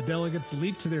 The delegates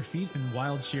leap to their feet in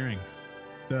wild cheering.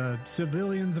 The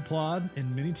civilians applaud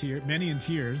in many in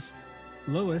tears.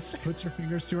 Lois puts her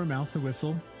fingers to her mouth to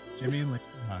whistle. Jimmy and Lacey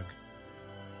hug.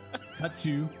 Cut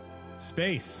to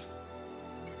space.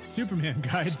 Superman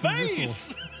guides a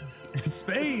missile.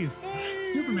 Space!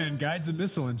 Superman guides a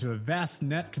missile into a vast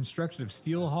net constructed of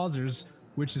steel hawsers,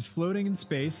 which is floating in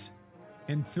space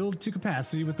and filled to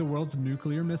capacity with the world's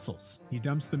nuclear missiles. He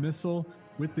dumps the missile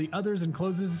with the others and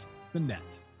closes the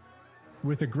net.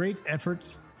 With a great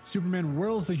effort, Superman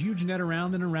whirls the huge net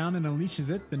around and around and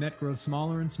unleashes it. The net grows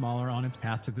smaller and smaller on its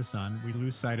path to the sun. We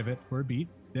lose sight of it for a beat.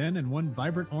 Then, in one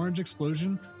vibrant orange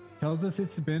explosion tells us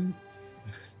it's been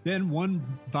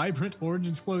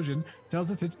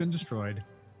destroyed.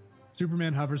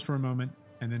 Superman hovers for a moment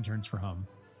and then turns for home.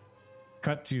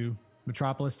 Cut to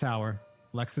Metropolis Tower,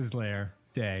 Lex's lair,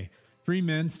 day. Three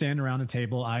men stand around a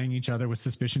table eyeing each other with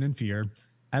suspicion and fear.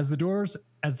 As the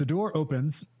door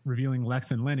opens, revealing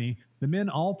Lex and Lenny, the men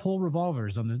all pull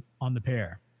revolvers on the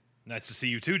pair. Nice to see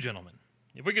you too, gentlemen.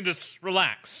 If we can just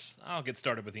relax, I'll get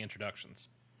started with the introductions.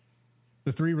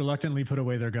 The three reluctantly put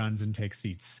away their guns and take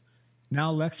seats.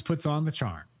 Now Lex puts on the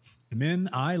charm. The men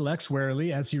eye Lex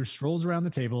warily as he strolls around the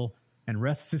table and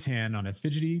rests his hand on a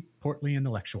fidgety, portly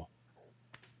intellectual.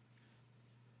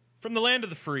 From the land of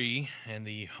the free and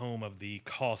the home of the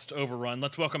cost overrun,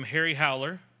 let's welcome Harry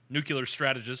Howler, nuclear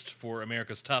strategist for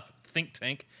America's top think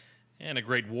tank and a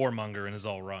great warmonger in his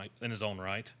own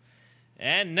right.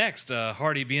 And next, a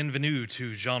hearty bienvenue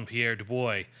to Jean-Pierre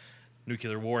Dubois,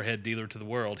 nuclear warhead dealer to the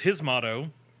world. His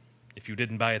motto, if you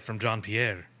didn't buy it from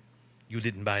Jean-Pierre, you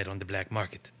didn't buy it on the black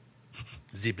market.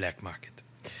 The black market.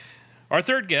 Our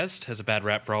third guest has a bad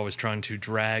rap for always trying to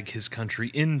drag his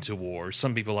country into war.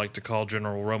 Some people like to call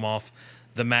General Romoff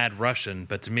the Mad Russian,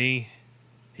 but to me,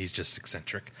 he's just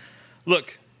eccentric.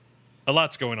 Look, a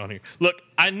lot's going on here. Look,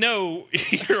 I know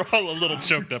you're all a little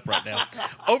choked up right now,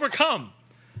 overcome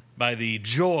by the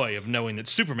joy of knowing that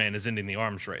Superman is ending the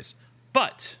arms race.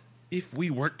 But if we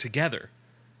work together,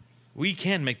 we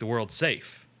can make the world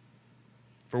safe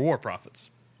for war profits.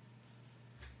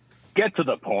 Get to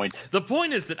the point. The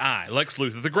point is that I, Lex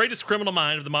Luthor, the greatest criminal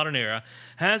mind of the modern era,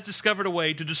 has discovered a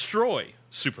way to destroy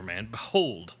Superman.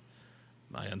 Behold,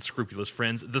 my unscrupulous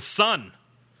friends, the sun.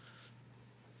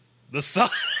 The sun.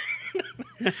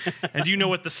 And do you know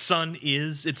what the sun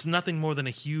is? It's nothing more than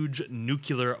a huge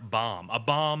nuclear bomb. A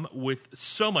bomb with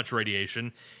so much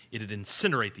radiation, it'd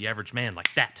incinerate the average man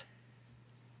like that.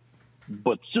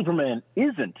 But Superman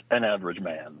isn't an average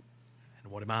man.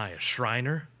 And what am I, a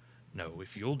Shriner? No,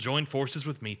 if you'll join forces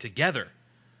with me together,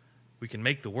 we can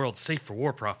make the world safe for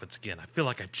war profits again. I feel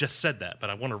like I just said that, but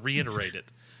I want to reiterate it.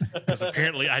 Because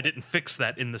apparently I didn't fix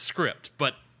that in the script.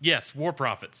 But yes, war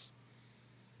profits.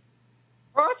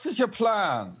 What is your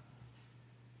plan?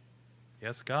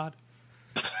 Yes, God.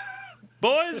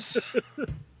 Boys,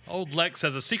 old Lex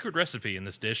has a secret recipe in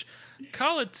this dish.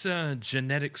 Call it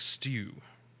genetic stew.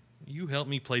 You help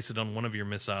me place it on one of your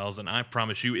missiles, and I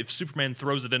promise you, if Superman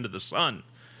throws it into the sun,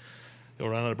 he'll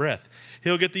run out of breath.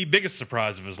 He'll get the biggest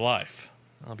surprise of his life.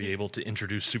 I'll be able to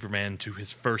introduce Superman to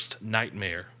his first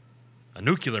nightmare. A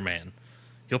nuclear man.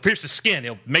 He'll pierce his skin.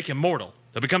 He'll make him mortal.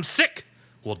 He'll become sick.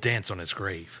 We'll dance on his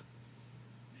grave.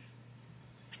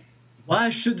 Why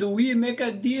should we make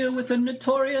a deal with a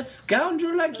notorious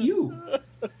scoundrel like you?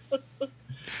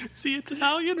 See,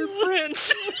 Italian or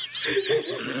French?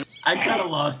 I kind of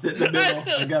lost it in the middle,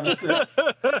 I gotta say.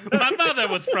 My mother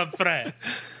was from France.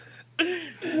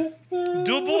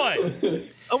 Du Bois.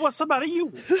 What's about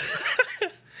you?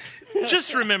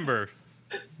 Just remember,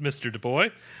 Mr. Du Bois,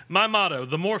 my motto,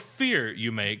 the more fear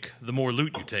you make, the more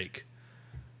loot you take.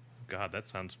 God, that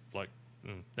sounds like...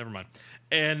 never mind.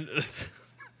 And...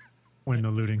 when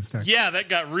the looting starts. Yeah, that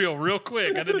got real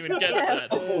quick. I didn't even catch that.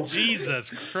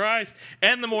 Jesus Christ.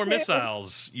 And the more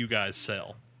missiles you guys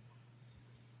sell.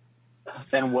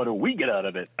 And what do we get out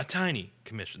of it? A tiny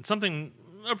commission. Something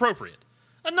appropriate.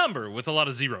 A number with a lot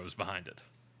of zeros behind it.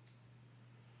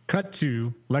 Cut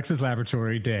to Lex's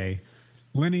laboratory day.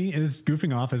 Lenny is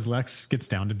goofing off as Lex gets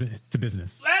down to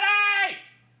business. Lenny!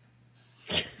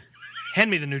 Hand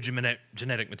me the new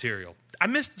genetic material. I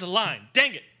missed the line.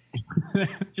 Dang it.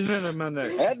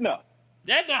 Edna.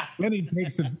 Lenny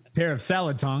takes a pair of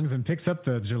salad tongs and picks up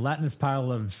the gelatinous pile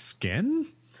of skin.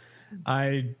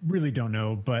 I really don't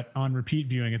know, but on repeat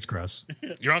viewing, it's gross.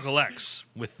 Your Uncle Lex,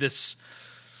 with this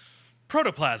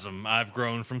protoplasm I've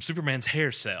grown from Superman's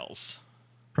hair cells.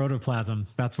 Protoplasm.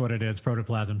 That's what it is.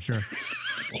 Protoplasm, sure.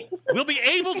 We'll be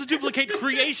able to duplicate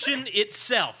creation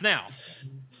itself. Now,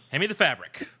 hand me the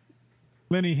fabric.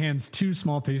 Lenny hands 2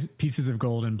 small pieces of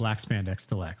gold and black spandex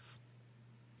to Lex.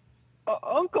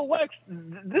 Uncle Lex,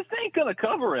 this ain't gonna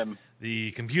cover him.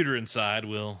 The computer inside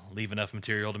will leave enough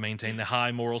material to maintain the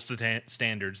high moral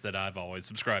standards that I've always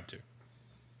subscribed to.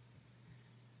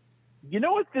 You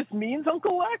know what this means,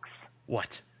 Uncle Lex?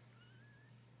 What?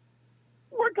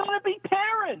 We're gonna be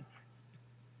parents.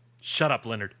 Shut up,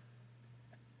 Leonard.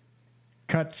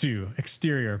 Cut to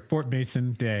exterior, Fort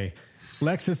Mason day.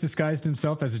 Lex has disguised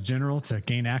himself as a general to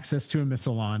gain access to a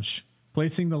missile launch,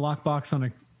 placing the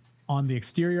lockbox on the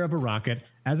exterior of a rocket.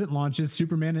 As it launches,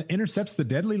 Superman intercepts the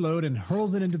deadly load and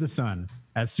hurls it into the sun.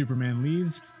 As Superman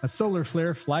leaves, a solar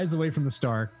flare flies away from the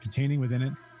star, containing within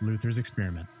it Luthor's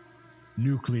experiment.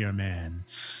 Nuclear Man.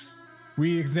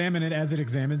 We examine it as it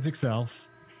examines itself.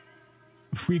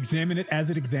 Its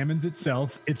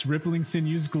rippling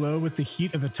sinews glow with the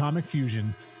heat of atomic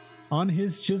fusion. On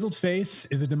his chiseled face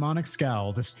is a demonic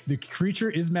scowl. The creature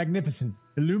is magnificent,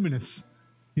 illuminous.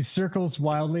 He circles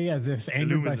wildly as if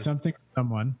angered by something or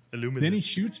someone. Then he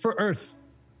shoots for Earth,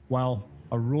 while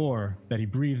a roar that he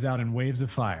breathes out in waves of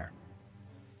fire.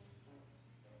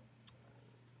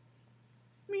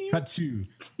 Cut to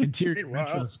Interior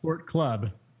Retro Sport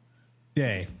Club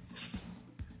day.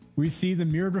 We see the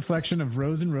mirrored reflection of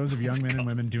rows and rows of young men and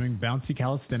women doing bouncy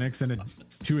calisthenics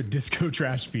to a disco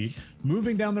trash beat.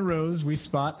 Moving down the rows, we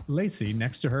spot Lacey.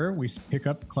 Next to her, we pick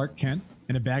up Clark Kent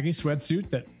in a baggy sweatsuit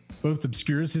that both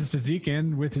obscures his physique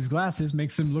and, with his glasses,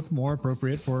 makes him look more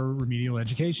appropriate for remedial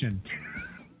education.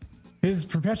 He's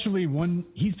perpetually one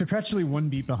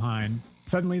beat behind.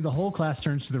 Suddenly, the whole class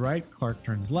turns to the right. Clark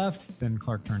turns left, then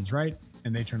Clark turns right,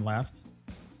 and they turn left.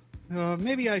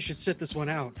 Maybe I should sit this one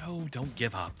out. No, don't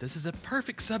give up. This is a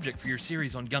perfect subject for your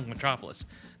series on Young Metropolis.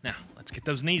 Now, let's get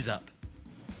those knees up.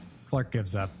 Clark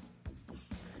gives up.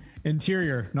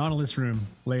 Interior, Nautilus room,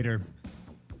 later.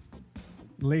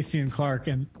 Lacey and Clark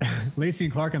and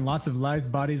lots of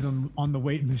live bodies on the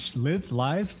weight machine.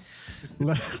 Live?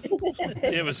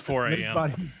 It was 4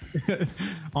 a.m.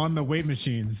 On the weight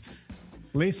machines.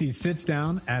 Lacey sits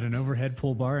down at an overhead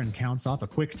pull bar and counts off a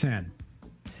quick 10.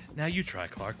 Now you try,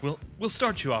 Clark. We'll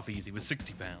start you off easy with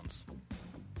 60 pounds.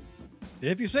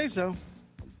 If you say so.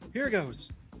 Here goes.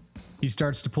 He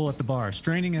starts to pull at the bar,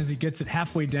 straining as he gets it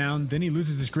halfway down. Then he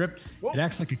loses his grip. Whoa. It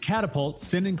acts like a catapult,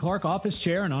 sending Clark off his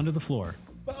chair and onto the floor.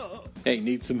 Hey,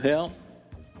 need some help?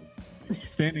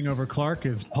 Standing over Clark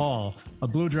is Paul, a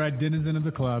blow-dried denizen of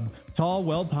the club, tall,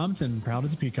 well-pumped, and proud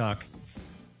as a peacock.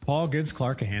 Paul gives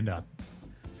Clark a hand up.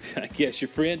 I guess your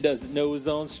friend doesn't know his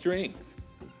own strength.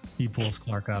 He pulls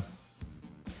Clark up.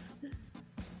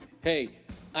 Hey,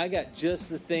 I got just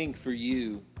the thing for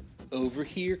you. Over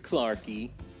here,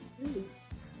 Clarky.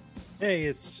 Hey,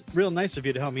 it's real nice of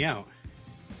you to help me out.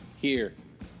 Here,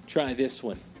 try this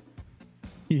one.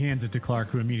 He hands it to Clark,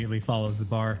 who immediately follows the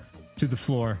bar to the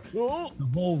floor. Oh. The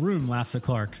whole room laughs at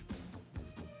Clark.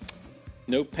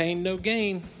 No pain, no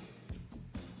gain.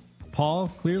 Paul,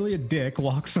 clearly a dick,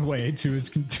 walks away to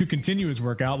continue his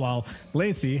workout while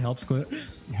Lacey helps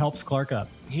Clark up.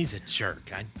 He's a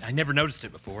jerk. I never noticed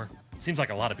it before. Seems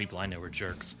like a lot of people I know are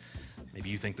jerks. Maybe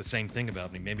you think the same thing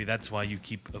about me. Maybe that's why you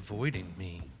keep avoiding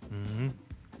me. Mm-hmm.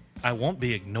 I won't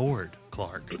be ignored,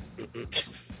 Clark.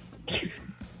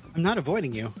 I'm not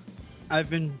avoiding you. I've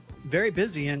been very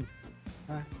busy and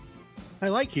I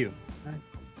like you.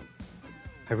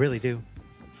 I really do.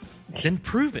 Then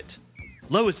prove it.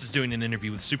 Lois is doing an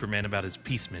interview with Superman about his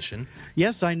peace mission.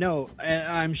 Yes, I know.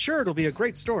 I'm sure it'll be a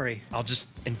great story. I'll just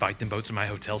invite them both to my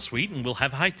hotel suite and we'll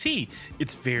have high tea.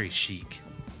 It's very chic.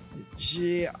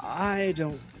 Gee, I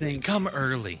don't think... Come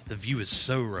early. The view is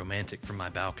so romantic from my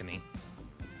balcony.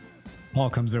 Paul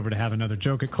comes over to have another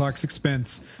joke at Clark's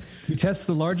expense. He tests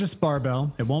the largest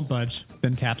barbell. It won't budge,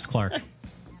 then taps Clark.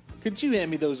 Could you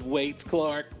hand me those weights,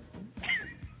 Clark?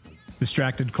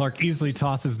 Distracted, Clark easily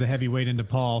tosses the heavy weight into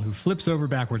Paul, who flips over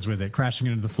backwards with it, crashing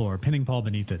into the floor, pinning Paul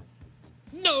beneath it.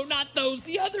 No, not those.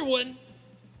 The other one.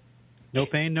 No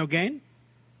pain, no gain?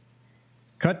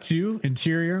 Cut to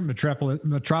interior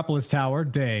Metropolis Tower,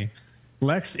 day.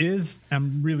 Lex is,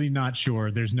 I'm really not sure.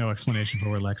 There's no explanation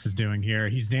for what Lex is doing here.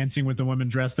 He's dancing with the woman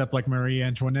dressed up like Marie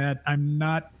Antoinette. I'm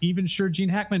not even sure Gene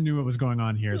Hackman knew what was going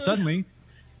on here. Suddenly,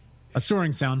 a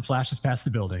soaring sound flashes past the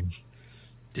building.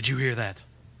 Did you hear that?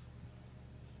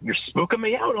 You're spooking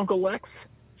me out, Uncle Lex.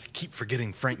 I keep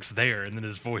forgetting Frank's there, and then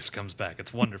his voice comes back.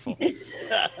 It's wonderful.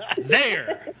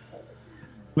 There!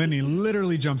 Lenny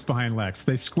literally jumps behind Lex.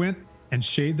 They squint and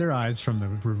shade their eyes from the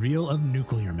reveal of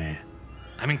Nuclear Man.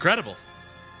 I'm incredible.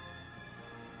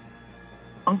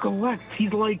 Uncle Lex,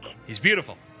 He's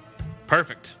beautiful.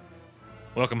 Perfect.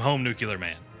 Welcome home, Nuclear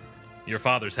Man. Your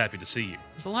father's happy to see you.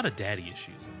 There's a lot of daddy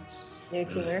issues in this.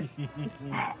 Nuclear.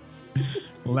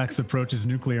 Lex approaches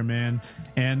Nuclear Man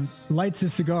and lights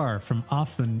his cigar from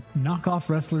off the knockoff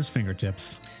wrestler's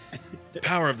fingertips. The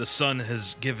power of the sun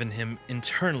has given him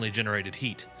internally generated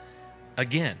heat.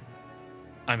 Again,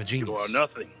 I'm a genius. You are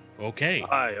nothing. Okay.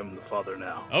 I am the father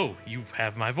now. Oh, you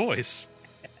have my voice.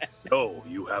 No,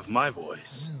 you have my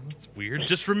voice. That's weird.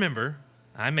 Just remember,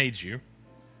 I made you.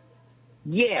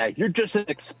 Yeah, you're just an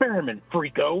experiment,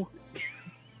 freako.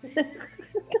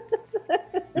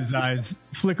 His eyes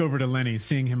flick over to Lenny,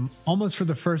 seeing him almost for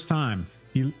the first time.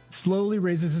 He slowly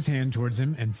raises his hand towards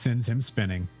him and sends him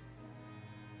spinning.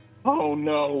 Oh,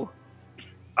 no.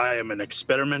 I am an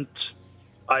experiment.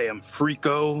 I am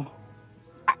freako.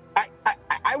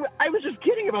 I was just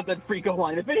kidding about that freako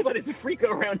line. If anybody's a freako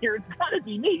around here, it's gotta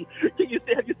be me.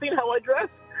 Have you seen how I dress?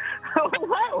 Oh,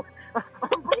 wow.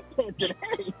 I'm breakdancing.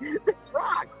 Hey, this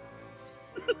rocks.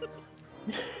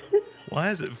 Why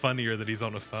is it funnier that he's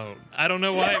on a phone? I don't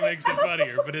know why it makes it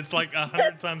funnier, but it's like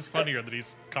 100 times funnier that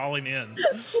he's calling in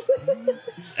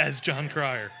as John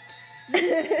Cryer.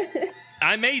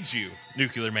 I made you,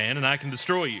 Nuclear Man, and I can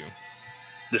destroy you.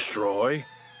 Destroy?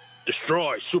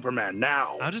 Destroy Superman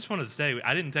now. I just want to say,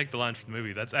 I didn't take the line from the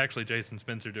movie. That's actually Jason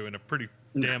Spencer doing a pretty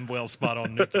damn well spot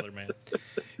on Nuclear Man.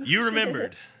 You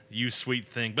remembered, you sweet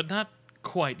thing, but not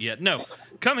quite yet. No,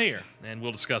 come here, and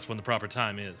we'll discuss when the proper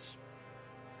time is.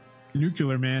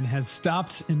 Nuclear Man has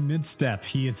stopped in mid-step.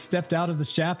 He has stepped out of the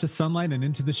shaft of sunlight and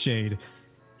into the shade.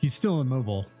 He's still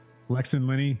immobile. Lex and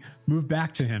Lenny move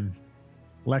back to him.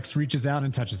 Lex reaches out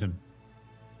and touches him.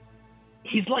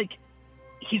 He's like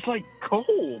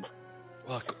cold.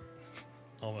 Well,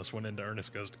 almost went into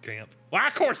Ernest Goes to Camp. Well,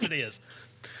 of course it is.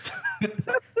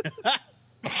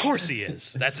 Of course he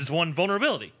is. That's his one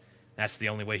vulnerability. That's the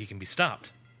only way he can be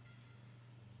stopped.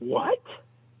 What?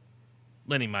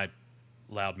 Lenny, my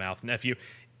loudmouth nephew,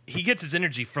 he gets his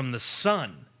energy from the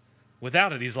sun.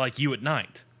 Without it, he's like you at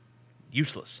night.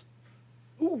 Useless.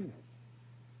 Ooh.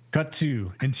 Cut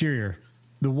to interior,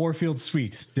 the Warfield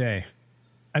suite, day.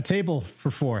 A table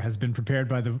for four has been prepared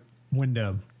by the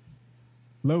window.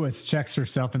 Lois checks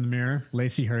herself in the mirror.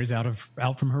 Lacey hurries out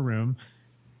from her room.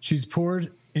 She's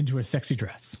poured into a sexy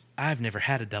dress. I've never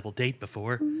had a double date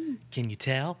before. Can you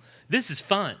tell? This is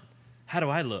fun. How do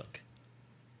I look?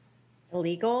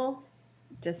 Illegal?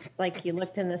 Just like you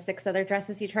looked in the 6 other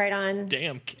dresses you tried on?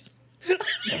 Damn.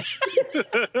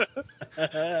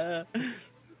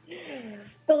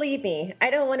 Believe me, I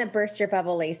don't want to burst your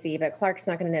bubble, Lacey, but Clark's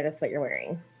not going to notice what you're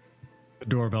wearing. The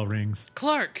doorbell rings.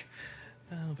 Clark!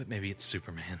 Oh, but maybe it's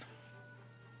Superman.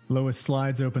 Lois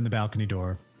slides open the balcony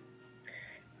door.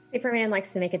 Superman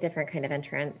likes to make a different kind of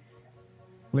entrance.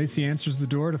 Lacey answers the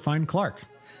door to find Clark.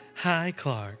 Hi,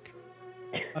 Clark.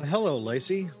 Hello,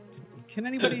 Lacey. Can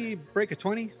anybody break a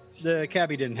 20? The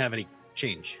cabbie didn't have any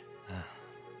change.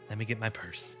 Let me get my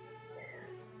purse.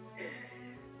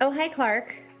 Oh, hi,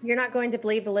 Clark. You're not going to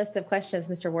believe the list of questions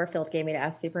Mr. Warfield gave me to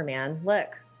ask Superman.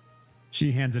 Look.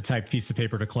 She hands a typed piece of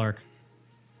paper to Clark.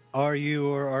 Are you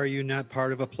or are you not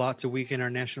part of a plot to weaken our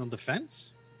national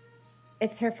defense?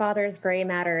 It's her father's gray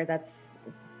matter that's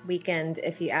weakened,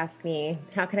 if you ask me.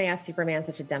 How can I ask Superman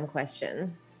such a dumb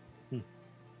question?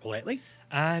 Politely?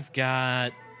 I've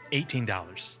got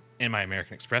 $18 in my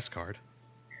American Express card.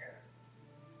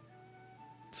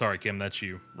 Sorry, Kim, that's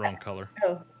you. Wrong color.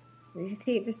 Oh,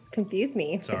 he just confused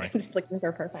me. Sorry. I'm just looking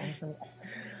for her profile.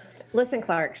 Listen,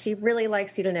 Clark, she really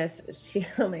likes you to know.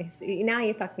 Now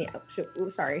you fucked me up.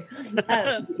 Sorry.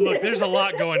 Look, there's a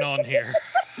lot going on here.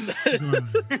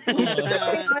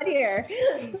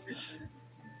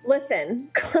 Listen,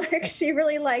 Clark, she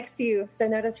really likes you, so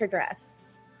notice her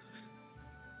dress.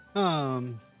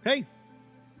 Hey,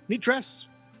 neat dress.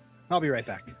 I'll be right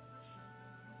back.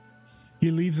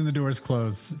 He leaves and the doors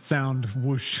close. Sound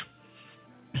whoosh.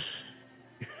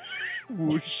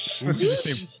 Whoosh. I was going to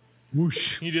say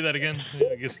whoosh. Can you do that again?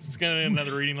 I guess it's going to be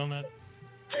another reading on that.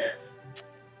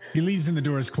 He leaves and the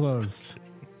door is closed.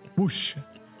 Whoosh.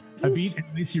 A beat and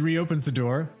Lacey reopens the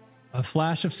door. A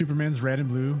flash of Superman's red and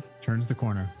blue turns the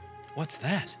corner. What's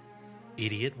that?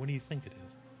 Idiot, what do you think it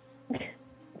is?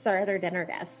 It's our other dinner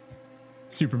guest.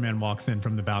 Superman walks in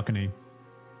from the balcony.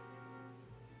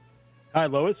 Hi,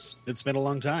 Lois. It's been a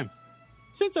long time.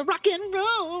 Since a rock and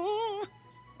roll.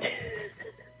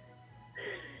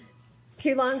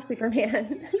 Too long,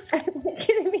 Superman. I'm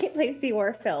going to meet Lacey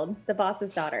Warfield, the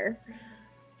boss's daughter.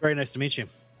 Very nice to meet you.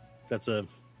 That's a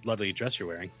lovely dress you're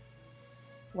wearing.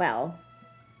 Well,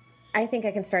 I think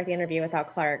I can start the interview without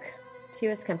Clark. To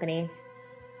his company.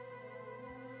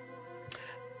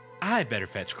 I better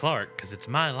fetch Clark, because it's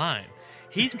my line.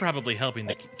 He's probably helping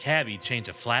the cabbie change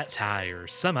a flat tire or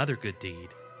some other good deed.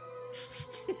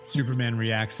 Superman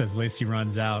reacts as Lacey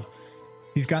runs out.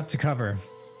 He's got to cover.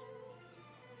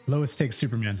 Lois takes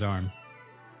Superman's arm.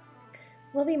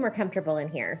 We'll be more comfortable in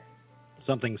here.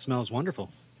 Something smells wonderful.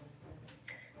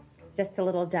 Just a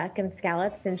little duck and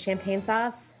scallops and champagne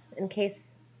sauce in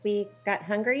case we got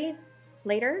hungry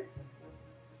later.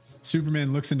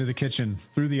 Superman looks into the kitchen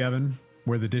through the oven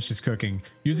where the dish is cooking.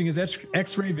 Using his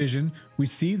X-ray vision, we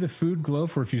see the food glow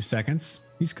for a few seconds.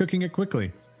 He's cooking it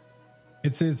quickly.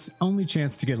 It's his only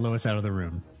chance to get Lois out of the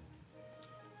room.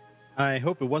 I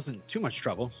hope it wasn't too much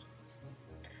trouble.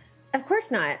 Of course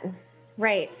not.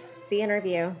 Right. The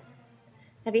interview.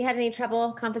 Have you had any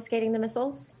trouble confiscating the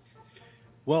missiles?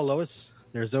 Well, Lois,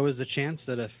 there's always a chance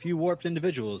that a few warped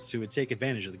individuals who would take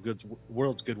advantage of the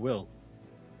world's goodwill.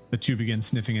 The two begin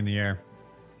sniffing in the air.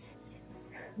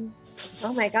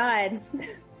 Oh my God.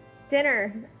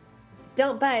 Dinner.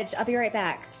 Don't budge. I'll be right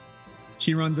back.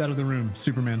 She runs out of the room.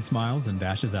 Superman smiles and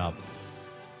dashes out.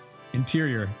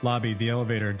 Interior, lobby, the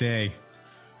elevator, day.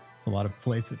 It's a lot of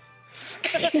places.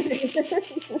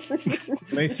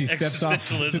 Lacey steps off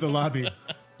to the lobby.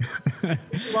 A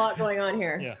lot going on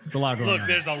here. Yeah. There's a lot going on. Look,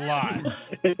 there's a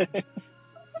lot.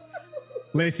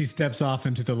 Lacey steps off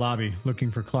into the lobby,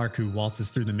 looking for Clark, who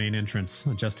waltzes through the main entrance,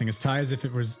 adjusting his tie as if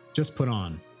it was just put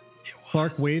on.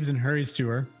 Clark waves and hurries to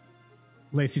her.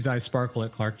 Lacey's eyes sparkle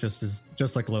at Clark,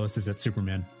 just like Lois is at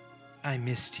Superman. I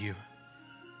missed you.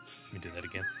 Let me do that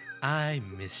again. I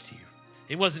missed you.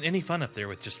 It wasn't any fun up there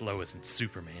with just Lois and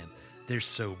Superman. They're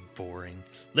so boring.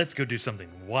 Let's go do something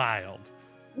wild.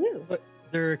 Woo. But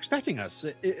they're expecting us.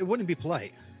 It wouldn't be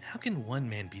polite. How can one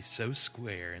man be so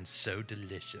square and so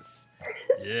delicious?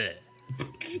 Yeah.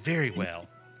 Very well.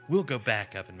 We'll go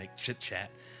back up and make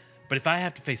chit-chat. But if I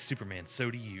have to face Superman,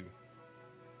 so do you.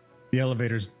 The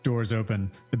elevator's doors open.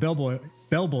 The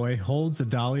bellboy holds a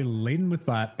dolly laden with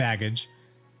baggage.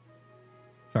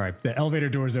 Sorry, the elevator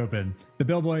doors open. The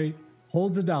bellboy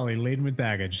holds a dolly laden with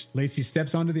baggage. Lacey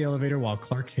steps onto the elevator while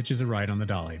Clark hitches a ride on the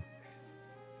dolly.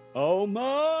 Oh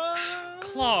my!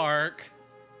 Clark!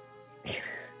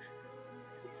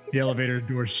 The elevator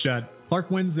doors shut.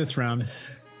 Clark wins this round.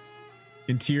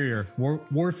 Interior,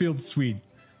 Warfield Suite.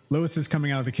 Lois is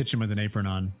coming out of the kitchen with an apron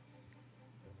on.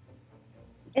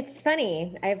 It's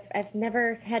funny. I've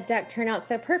never had Duck turn out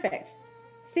so perfect.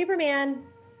 Superman?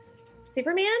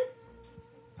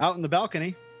 Out in the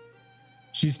balcony.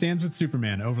 She stands with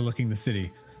Superman overlooking the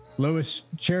city. Lois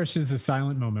cherishes a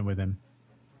silent moment with him.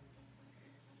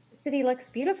 The city looks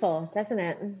beautiful, doesn't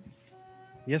it?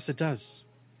 Yes, it does.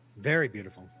 Very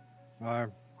beautiful.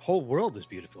 Our whole world is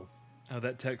beautiful. Oh,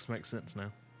 that text makes sense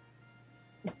now.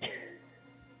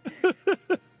 I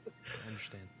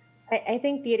understand. I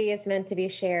think beauty is meant to be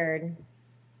shared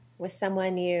with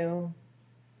someone you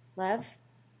love.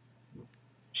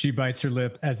 She bites her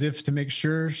lip as if to make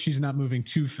sure she's not moving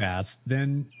too fast.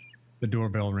 Then the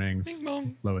doorbell rings. Ding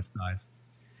dong. Lois sighs.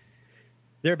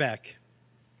 They're back.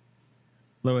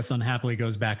 Lois unhappily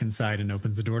goes back inside and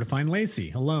opens the door to find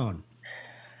Lacey alone.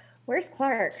 Where's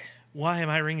Clark? Why am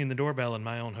I ringing the doorbell in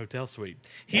my own hotel suite?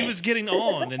 He was getting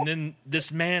on, and then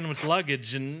this man with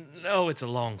luggage, and it's a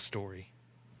long story.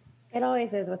 It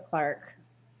always is with Clark.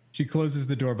 She closes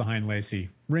the door behind Lacey.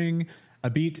 Ring, a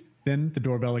beat, then the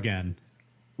doorbell again.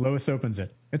 Lois opens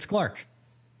it. It's Clark.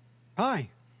 Hi.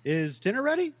 Is dinner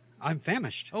ready? I'm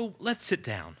famished. Oh, let's sit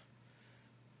down.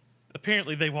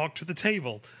 Apparently they walked to the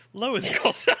table. Lois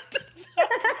calls out to them.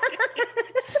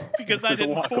 Because I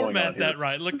didn't format that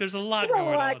right. Look, there's a lot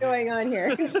going on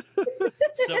here.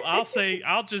 So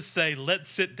I'll just say, let's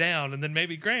sit down, and then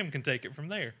maybe Graham can take it from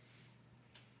there.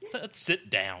 Let's sit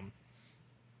down.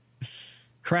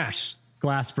 Crash.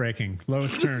 Glass breaking.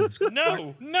 Lois turns.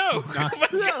 No.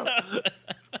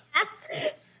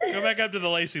 Go back up to the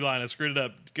Lacey line. I screwed it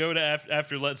up. Go to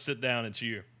after let's sit down. It's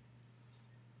you.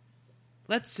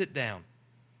 Let's sit down.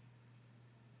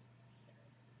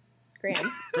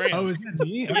 Graham. Oh, is that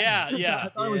me? Yeah. I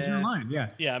thought it was your line. Yeah.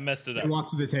 Yeah, I messed it up. I walk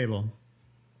to the table.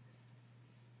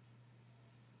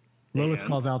 Lois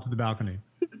calls out to the balcony.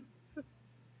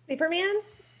 Superman?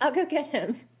 I'll go get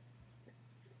him.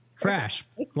 Crash.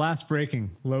 Glass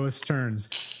breaking. Lois turns.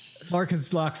 Clark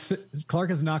has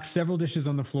knocked several dishes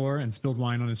on the floor and spilled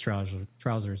wine on his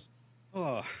trousers.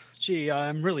 Oh, gee,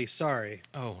 I'm really sorry.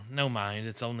 Oh, no mind.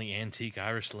 It's only antique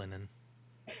Irish linen.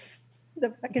 The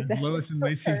fuck is that? Lois and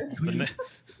Lacey. The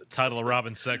title of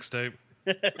Robin's sex tape.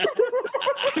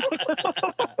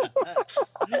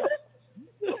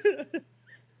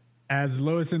 As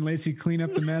Lois and Lacey clean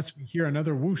up the mess, we hear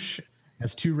another whoosh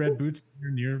as two red boots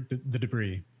appear near the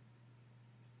debris.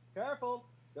 Careful.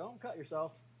 Don't cut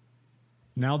yourself.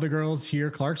 Now the girls hear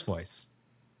Clark's voice.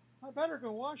 I better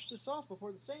go wash this off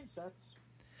before the stain sets.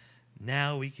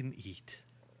 Now we can eat.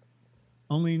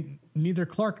 Only neither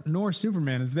Clark nor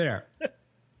Superman is there.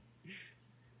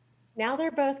 Now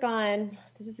they're both gone.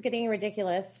 This is getting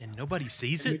ridiculous. And nobody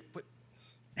sees it?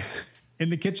 In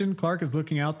the kitchen, Clark is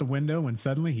looking out the window when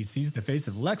suddenly he sees the face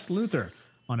of Lex Luthor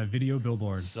on a video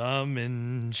billboard. Some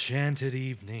enchanted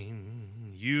evening,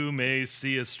 you may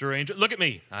see a stranger. Look at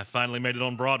me. I finally made it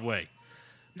on Broadway.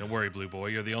 Don't worry, Blue Boy.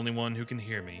 You're the only one who can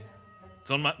hear me.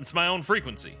 It's my own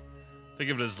frequency.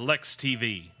 Think of it as Lex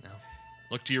TV. Now,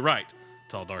 look to your right.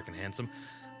 Tall, dark, and handsome.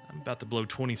 I'm about to blow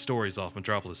 20 stories off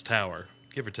Metropolis Tower.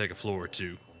 Give or take a floor or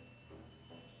two.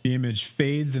 The image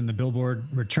fades and the billboard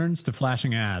returns to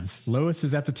flashing ads. Lois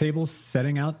is at the table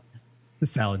setting out the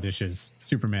salad dishes.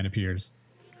 Superman appears.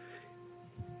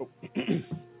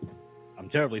 I'm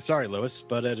terribly sorry, Lois,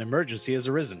 but an emergency has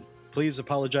arisen. Please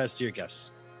apologize to your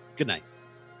guests. Good night.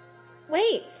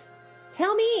 Wait.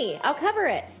 Tell me. I'll cover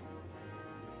it.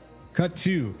 Cut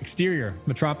 2. Exterior.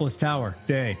 Metropolis Tower.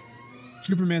 Day.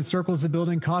 Superman circles the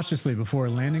building cautiously before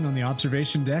landing on the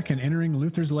observation deck and entering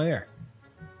Luthor's lair.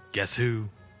 Guess who?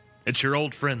 It's your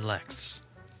old friend Lex.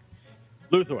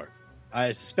 Luthor,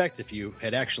 I suspect if you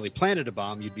had actually planted a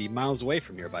bomb, you'd be miles away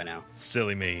from here by now.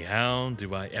 Silly me. How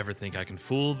do I ever think I can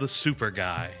fool the super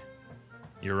guy?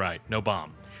 You're right. No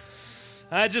bomb.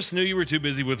 I just knew you were too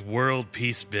busy with World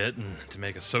Peace Bit and to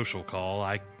make a social call.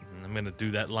 I'm going to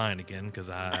do that line again because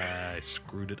I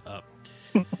screwed it up.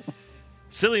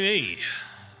 Silly me.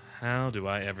 How do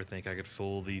I ever think I could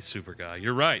fool the super guy?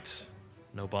 You're right.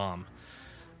 No bomb.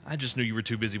 I just knew you were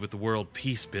too busy with the World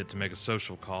Peace Bit to make a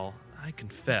social call. I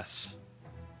confess.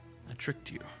 I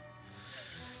tricked you.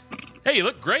 Hey, you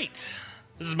look great.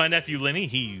 This is my nephew Lenny.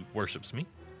 He worships me.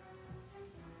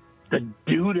 The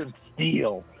Dude of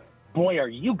Steel. Boy, are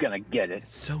you going to get it.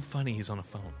 It's so funny he's on a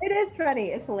phone. It is funny.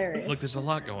 It's hilarious. Look, there's a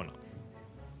lot going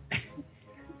on.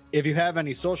 If you have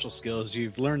any social skills,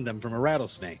 you've learned them from a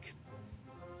rattlesnake.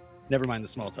 Never mind the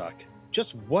small talk.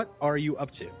 Just what are you up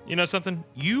to? You know something?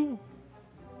 You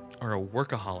are a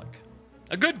workaholic.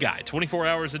 A good guy, 24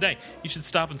 hours a day. You should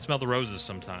stop and smell the roses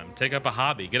sometime. Take up a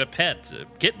hobby. Get a pet, a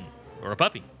kitten, or a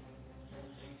puppy.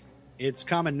 It's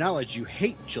common knowledge you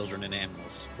hate children and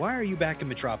animals. Why are you back in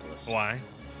Metropolis? Why?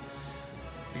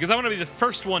 Because I want to be the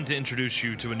first one to introduce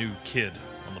you to a new kid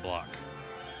on the block.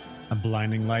 A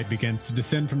blinding light begins to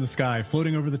descend from the sky,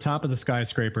 floating over the top of the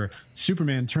skyscraper.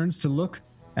 Superman turns to look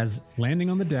as landing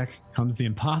on the deck comes the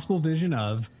impossible vision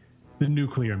of the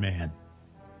Nuclear Man.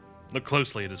 Look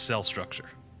closely at his cell structure.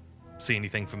 See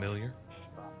anything familiar?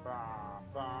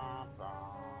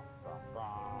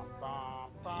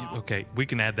 Okay, we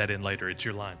can add that in later. It's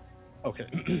your line. Okay.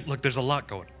 Look, there's a lot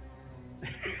going.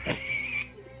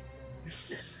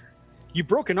 You've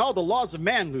broken all the laws of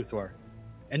man, Luthor.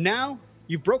 And now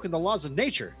you've broken the laws of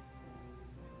nature.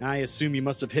 I assume you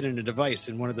must have hidden a device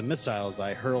in one of the missiles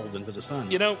I hurled into the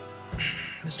sun. You know,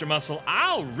 Mr. Muscle,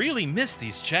 I'll really miss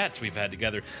these chats we've had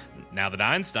together. Now that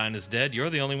Einstein is dead, you're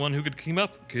the only one who could keep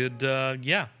up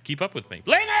with me.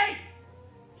 Blaney!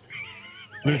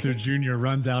 Luthor Jr.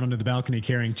 runs out onto the balcony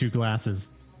carrying 2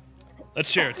 glasses. Let's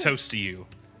share a toast to you.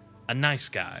 A nice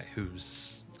guy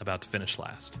who's about to finish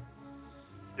last.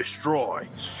 Destroy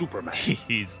Superman.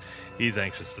 He's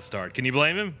anxious to start. Can you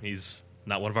blame him? He's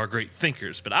not one of our great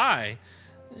thinkers, but I,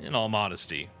 in all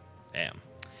modesty, am.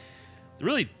 The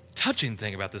really touching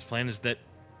thing about this plan is that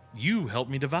you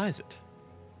helped me devise it.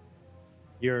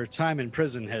 Your time in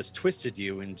prison has twisted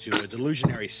you into a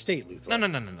delusionary state, Luthor.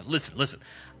 No. Listen.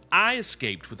 I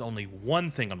escaped with only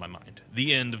one thing on my mind.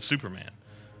 The end of Superman.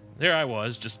 There I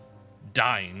was, just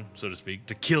dying, so to speak,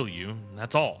 to kill you.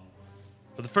 That's all.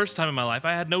 For the first time in my life,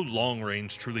 I had no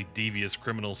long-range, truly devious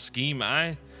criminal scheme.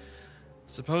 I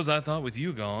suppose I thought with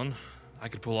you gone, I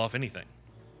could pull off anything.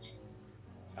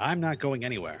 I'm not going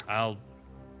anywhere. I'll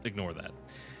ignore that.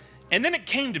 And then it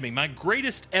came to me, my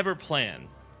greatest ever plan.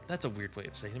 That's a weird way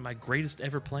of saying it. My greatest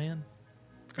ever plan?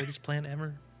 Greatest plan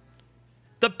ever?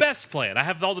 The best plan. I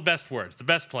have all the best words. The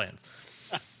best plans.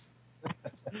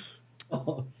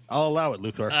 I'll allow it,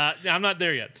 Luthor. I'm not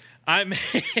there yet. I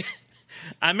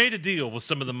made a deal with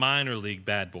some of the minor league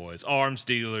bad boys. Arms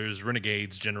dealers,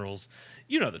 renegades, generals.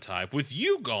 You know the type. With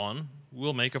you gone,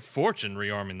 we'll make a fortune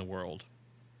rearming the world.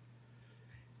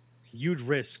 You'd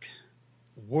risk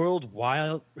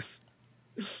worldwide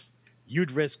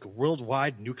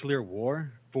nuclear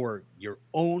war for your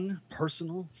own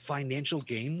personal financial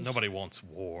gains? Nobody wants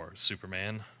war,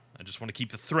 Superman. I just want to keep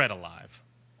the threat alive.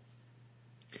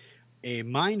 A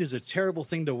mind is a terrible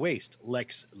thing to waste,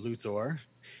 Lex Luthor.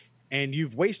 And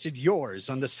you've wasted yours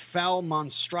on this foul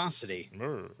monstrosity.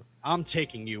 I'm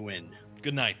taking you in.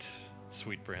 Good night,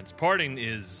 sweet prince. Parting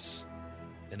is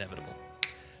inevitable.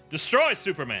 Destroy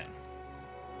Superman.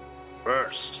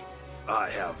 First, I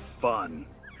have fun.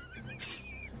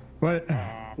 What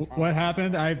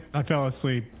happened? I fell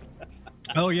asleep.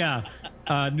 Oh, yeah.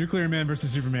 Nuclear Man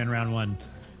versus Superman round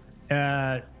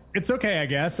 1. It's okay, I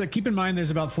guess. Keep in mind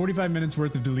there's about 45 minutes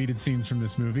worth of deleted scenes from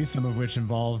this movie, some of which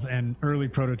involve an early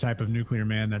prototype of Nuclear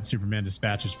Man that Superman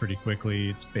dispatches pretty quickly.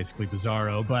 It's basically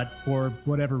Bizarro, but for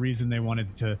whatever reason they went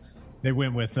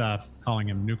with calling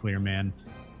him Nuclear Man.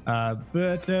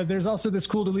 But there's also this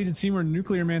cool deleted scene where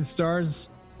Nuclear Man starts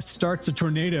a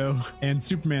tornado and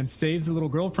Superman saves a little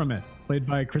girl from it, played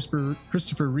by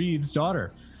Christopher Reeve's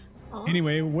daughter. Aww.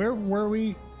 Anyway, where were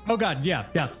we? Oh, God, yeah,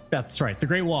 that's right, the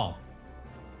Great Wall.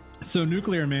 So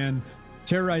Nuclear Man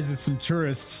terrorizes some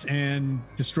tourists and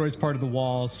destroys part of the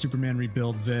wall. Superman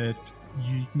rebuilds it,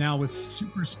 now with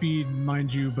super speed,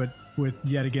 mind you, but with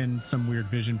yet again some weird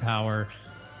vision power.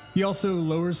 He also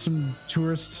lowers some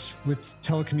tourists with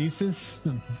telekinesis.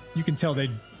 You can tell they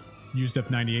used up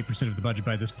 98% of the budget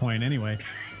by this point anyway.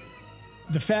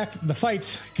 The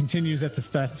fight continues at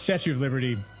the Statue of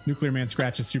Liberty. Nuclear Man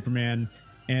scratches Superman,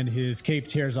 and his cape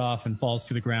tears off and falls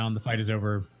to the ground. The fight is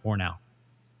over for now.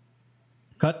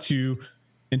 Cut to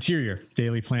interior,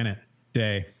 Daily Planet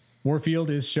day.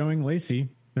 Warfield is showing Lacey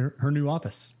her new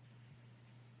office.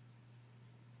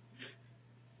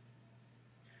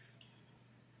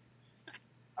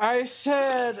 I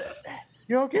said,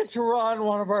 you'll get to run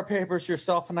one of our papers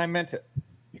yourself, and I meant it.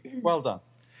 Well done.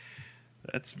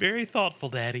 That's very thoughtful,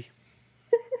 Daddy.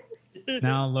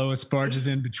 Now Lois barges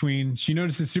in between. She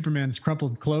notices Superman's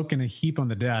crumpled cloak in a heap on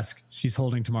the desk. She's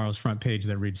holding tomorrow's front page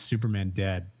that reads Superman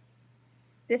dead.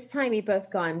 This time you've both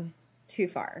gone too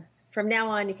far. From now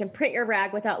on, you can print your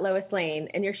rag without Lois Lane,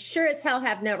 and you're sure as hell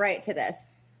have no right to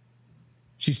this.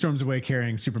 She storms away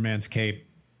carrying Superman's cape.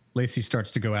 Lacey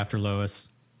starts to go after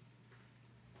Lois.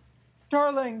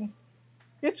 Darling,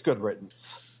 it's good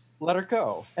riddance. Let her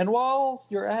go. And while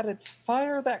you're at it,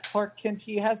 fire that Clark Kent.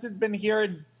 He hasn't been here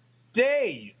in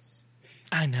days.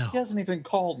 I know. He hasn't even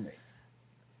called me.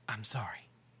 I'm sorry.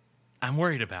 I'm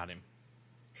worried about him.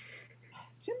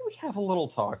 Didn't we have a little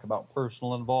talk about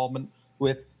personal involvement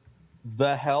with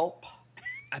The Help?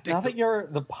 Now that you're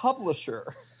the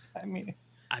publisher, I mean...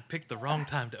 I picked the wrong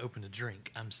time to open a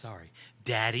drink. I'm sorry.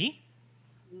 Daddy?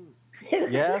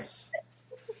 Yes,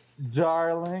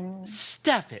 darling.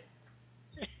 Stuff it.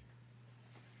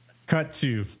 Cut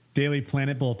to Daily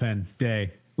Planet Bullpen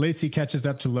Day. Lacey catches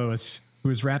up to Lois, who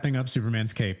is wrapping up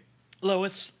Superman's cape.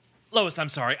 Lois, I'm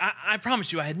sorry. I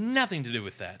promise you I had nothing to do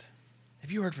with that.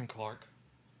 Have you heard from Clark?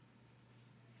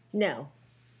 No.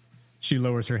 She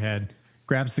lowers her head,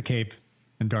 grabs the cape,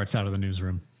 and darts out of the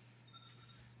newsroom.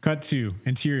 Cut to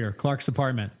interior, Clark's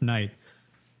apartment, night.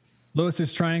 Lois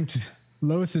is trying to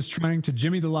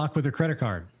jimmy the lock with her credit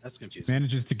card. That's confusing.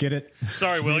 Manages to get it.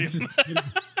 Sorry, William.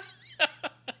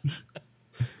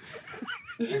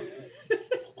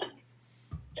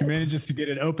 She manages to get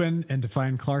it open and to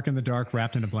find Clark in the dark,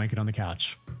 wrapped in a blanket on the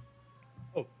couch.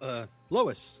 Oh,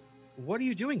 Lois, what are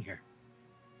you doing here?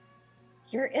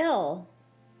 You're ill.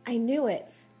 I knew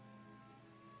it.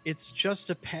 It's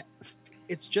just a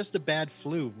bad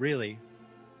flu, really.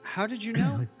 How did you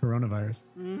know? Like coronavirus.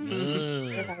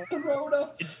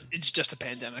 Corona. It's just a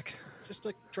pandemic. Just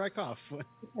a dry cough.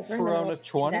 Corona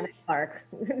 20? Clark.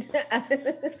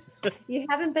 You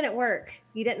haven't been at work.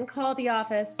 You didn't call the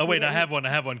office. Oh, wait, I have one.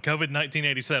 COVID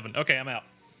 1987. Okay, I'm out.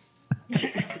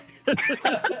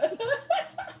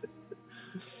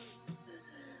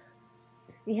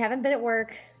 You haven't been at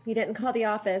work. You didn't call the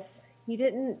office. You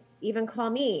didn't even call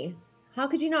me. How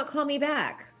could you not call me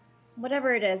back?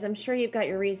 Whatever it is, I'm sure you've got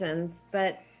your reasons,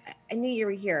 but I knew you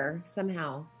were here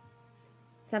somehow.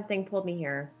 Something pulled me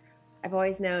here. I've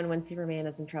always known when Superman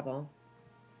is in trouble.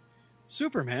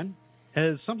 Superman?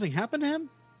 Has something happened to him?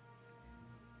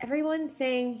 Everyone's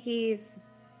saying he's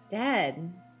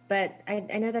dead, but I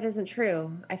know that isn't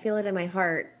true. I feel it in my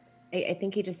heart. I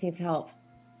think he just needs help.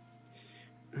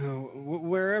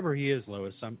 Wherever he is,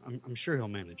 Lois, I'm sure he'll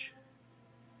manage.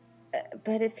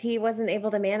 But if he wasn't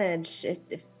able to manage,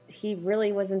 if he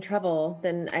really was in trouble,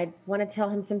 then I'd want to tell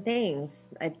him some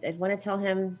things. I'd want to tell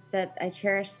him that I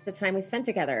cherish the time we spent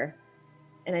together.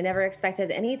 And I never expected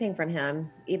anything from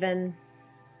him. Even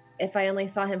if I only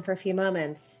saw him for a few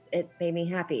moments, it made me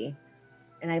happy.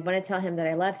 And I want to tell him that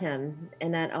I love him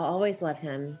and that I'll always love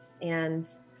him. And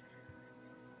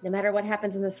no matter what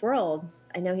happens in this world,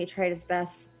 I know he tried his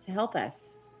best to help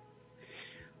us.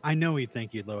 I know he'd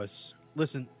thank you, Lois.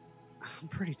 Listen, I'm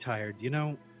pretty tired,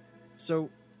 so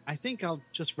I think I'll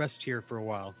just rest here for a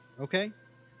while, okay?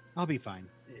 I'll be fine.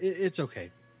 It's okay.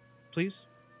 Please?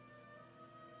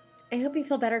 I hope you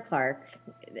feel better, Clark.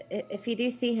 If you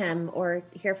do see him or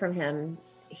hear from him,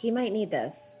 he might need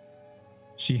this.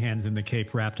 She hands him the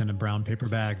cape wrapped in a brown paper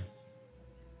bag.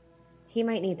 He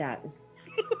might need that.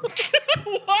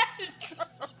 What?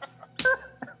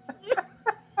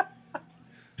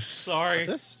 Sorry.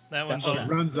 That one's on,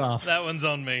 runs off. That one's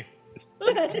on me.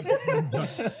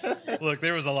 Look,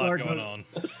 there was a lot Clark going goes- on.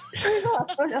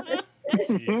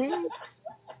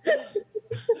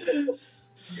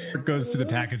 Clark goes to the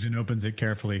package and opens it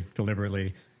carefully,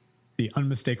 deliberately. The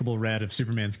unmistakable red of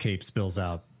Superman's cape spills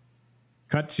out.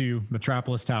 Cut to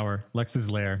Metropolis Tower,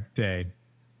 Lex's lair, day.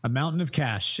 A mountain of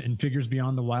cash and figures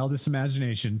beyond the wildest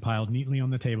imagination piled neatly on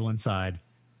the table inside.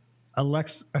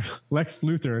 Lex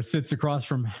Luthor sits across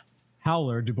from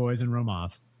Howler, Du Bois, and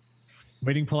Romoff.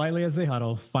 Waiting politely as they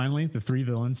huddle, finally, the three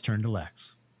villains turn to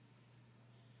Lex.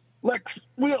 Lex,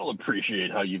 we all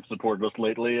appreciate how you've supported us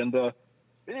lately, and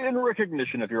in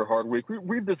recognition of your hard work,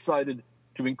 we've decided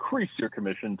to increase your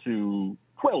commission to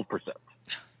 12%.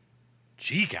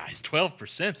 Gee, guys,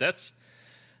 12%. That's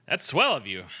swell of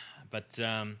you. But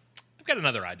I've got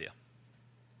another idea.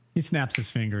 He snaps his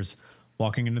fingers.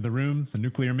 Walking into the room, the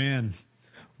nuclear man.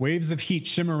 Waves of heat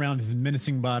shimmer around his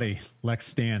menacing body. Lex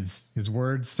stands. His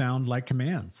words sound like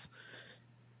commands.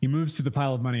 He moves to the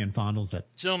pile of money and fondles it.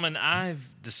 Gentlemen,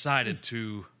 I've decided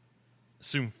to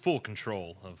assume full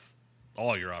control of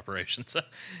all your operations.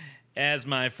 As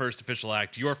my first official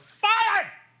act, you're fired!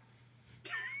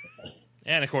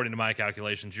 And according to my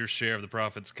calculations, your share of the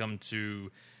profits come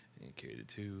to, carry the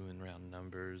two in round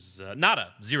numbers,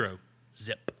 nada, 0,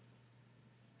 zip.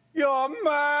 You're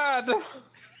mad!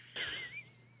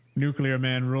 Nuclear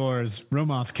man roars.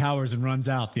 Romoff cowers and runs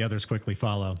out. The others quickly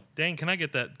follow. Dane, can I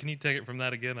get that? Can you take it from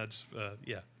that again?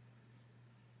 Yeah.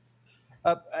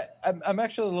 I'm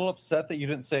actually a little upset that you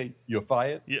didn't say, you're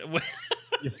fired. Yeah.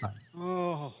 You're fine.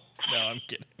 Oh. No, I'm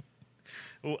kidding.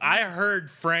 Well, I heard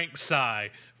Frank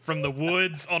sigh from the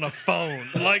woods on a phone.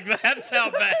 Like, that's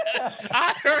how bad.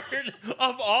 I heard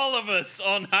of all of us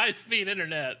on high-speed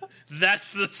internet.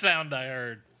 That's the sound I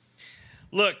heard.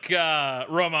 Look,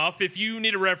 Romoff, if you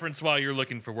need a reference while you're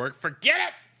looking for work, forget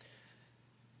it!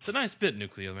 It's a nice bit,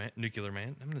 Nuclear Man.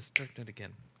 I'm going to start that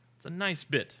again. It's a nice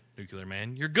bit, Nuclear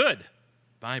Man. You're good.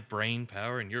 By brain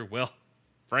power, and you're, well,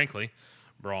 frankly,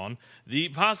 Braun. The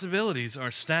possibilities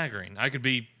are staggering. I could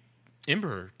be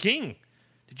Emperor, King.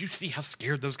 Did you see how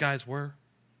scared those guys were?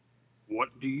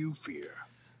 What do you fear?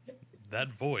 That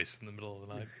voice in the middle of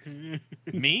the night.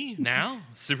 Me? Now?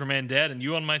 Superman dead and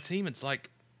you on my team? It's like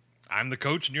I'm the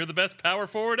coach and you're the best power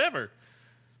forward ever.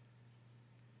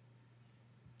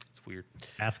 It's weird.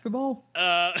 Basketball?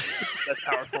 That's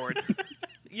power forward.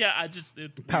 Yeah,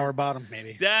 power bottom,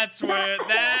 maybe. That's where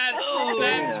that's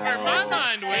where my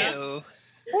mind went.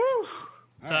 Woo!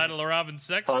 Title of Robin's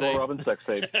sex tape. Title of Robin's sex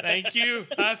tape. Thank you.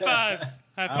 High five.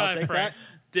 High five, take Frank. that.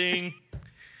 Ding.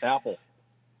 Apple.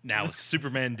 Now with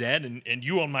Superman dead and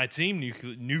you on my team,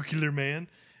 Nuclear Man,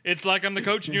 it's like I'm the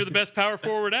coach and you're the best power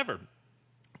forward ever.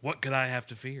 What could I have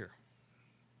to fear?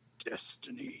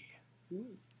 Destiny.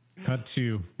 Cut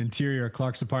to interior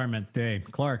Clark's apartment. Day.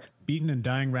 Clark, beaten and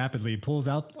dying rapidly, pulls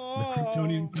out the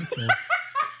Kryptonian pistol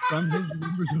from his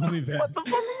members-only vest.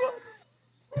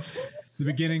 From the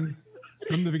beginning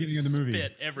of the movie.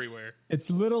 Spit everywhere.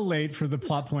 It's a little late for the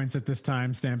plot points at this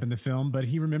time stamp in the film, but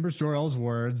he remembers Jor-El's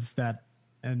words that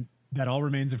all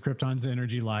remains of Krypton's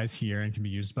energy lies here and can be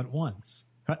used but once.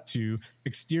 Cut to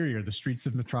exterior, the streets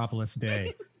of Metropolis.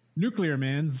 Day. Nuclear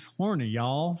Man's horny,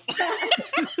 y'all.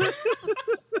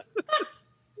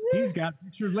 He's got a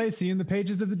picture of Lacey in the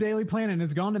pages of the Daily Planet and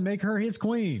has gone to make her his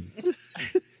queen.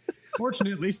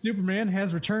 Fortunately, Superman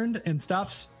has returned and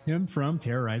stops him from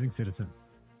terrorizing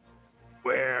citizens.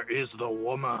 Where is the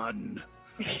woman?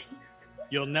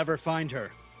 You'll never find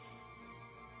her.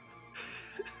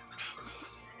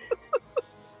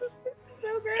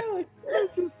 So gross.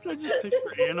 I just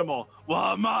picture animal.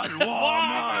 Woman.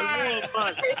 It's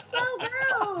so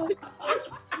gross.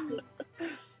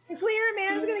 Clear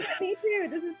Man's gonna get me too.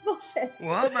 This is bullshit.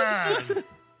 Woman.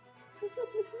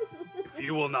 If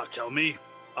you will not tell me,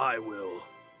 I will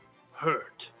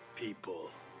hurt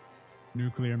people.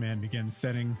 Nuclear Man begins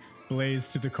setting blaze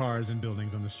to the cars and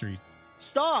buildings on the street.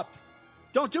 Stop!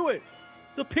 Don't do it!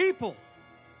 The people!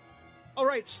 All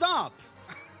right, stop!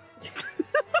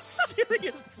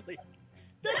 Seriously!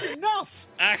 That's enough!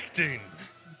 Acting.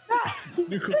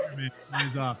 Nuclear Man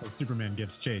flies off as Superman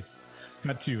gives chase.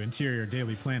 Cut to interior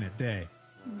Daily Planet. Day.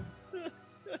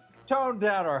 Tone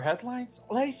down our headlines.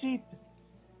 Lacey,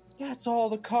 that's all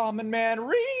the common man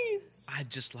reads.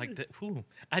 I'd just like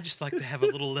to have a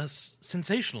little less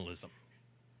sensationalism.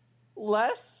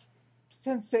 Less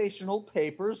sensational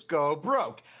papers go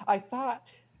broke. I taught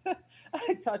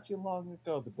you long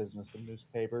ago the business of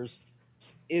newspapers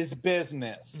is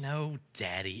business. No,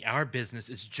 Daddy, our business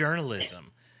is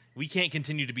journalism. We can't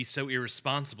continue to be so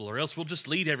irresponsible, or else we'll just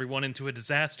lead everyone into a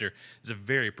disaster. It's a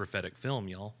very prophetic film,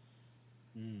 y'all.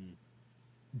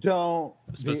 Don't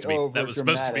that was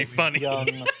supposed to be funny.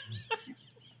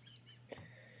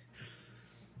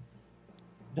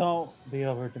 Don't be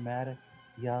over dramatic,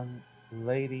 young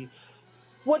lady.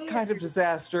 What kind of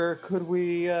disaster could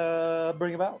we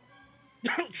bring about?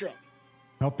 Donald Trump.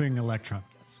 Helping Electron.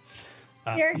 Yes.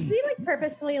 Derek, did you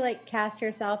purposefully cast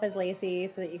yourself as Lacey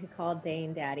so that you could call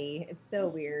Dane Daddy? It's so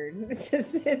weird.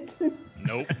 It's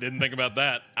Nope, didn't think about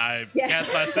that. I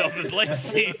cast myself as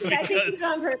Lacey because I think it's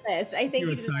on purpose. I think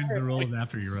you assigned the roles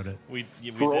after you wrote it. We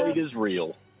Freud is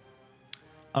real.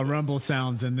 A rumble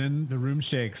sounds, and then the room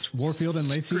shakes. Warfield and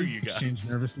Screw Lacey you guys. exchange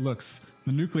nervous looks.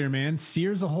 The Nuclear Man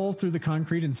sears a hole through the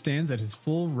concrete and stands at his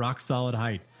full rock-solid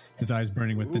height, his eyes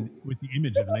burning with the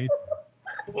image of Lacey.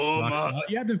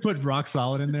 You had to put rock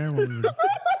solid in there.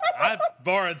 I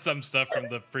borrowed some stuff from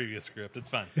the previous script. It's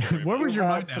fine. What was your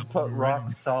mind to put rock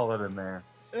solid in there?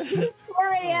 4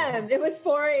 a.m. It was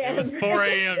 4 a.m. It was 4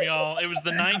 a.m., y'all. It was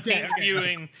the 19th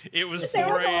viewing. It was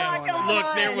 4 a.m.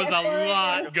 Look, there was a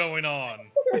lot going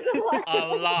on.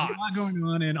 A lot going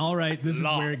on, and all right, this is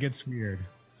where it gets weird.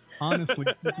 Honestly,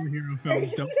 superhero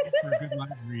films don't make for good live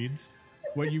reads.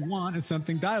 What you want is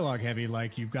something dialogue heavy,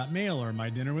 like You've Got Mail or My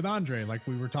Dinner with Andre, like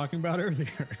we were talking about earlier.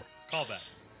 Call that.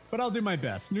 But I'll do my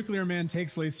best. Nuclear Man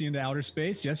takes Lacey into outer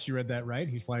space. Yes, you read that right.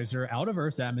 He flies her out of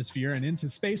Earth's atmosphere and into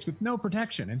space with no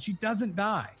protection, and she doesn't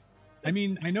die. I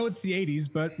mean, I know it's the 80s,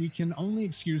 but we can only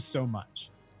excuse so much.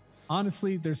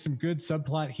 Honestly, there's some good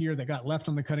subplot here that got left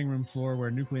on the cutting room floor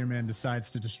where Nuclear Man decides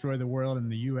to destroy the world,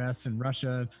 and the US and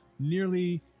Russia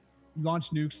nearly launch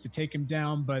nukes to take him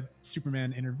down, but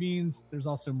Superman intervenes. There's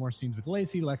also more scenes with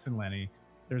Lacey, Lex, and Lenny.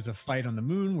 There's a fight on the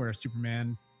moon where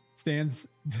Superman stands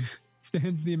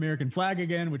the American flag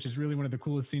again, which is really one of the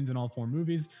coolest scenes in all 4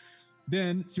 movies.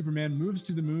 Then Superman moves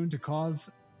to the moon to cause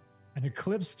an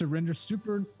eclipse to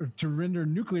render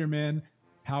Nuclear Man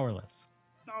powerless.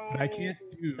 But I can't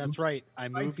do. That's right. I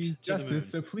moved to justice. the moon.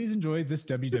 So please enjoy this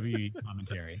WWE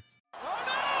commentary.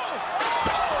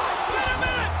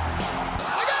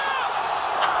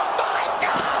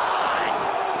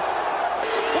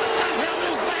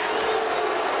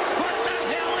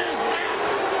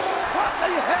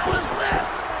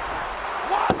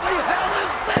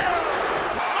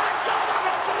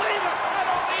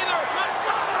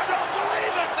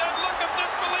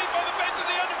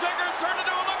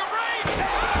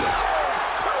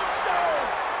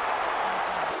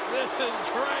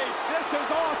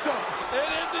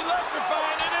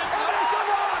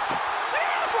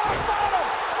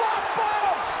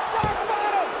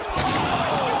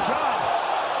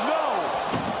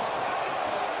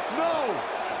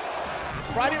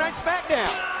 down.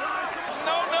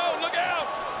 No, look out!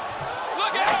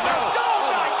 Look out! No. Oh,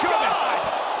 my goodness!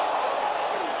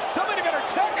 Somebody better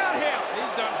check on him.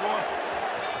 He's done for.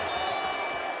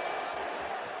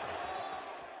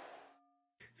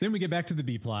 Then we get back to the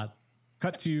B plot.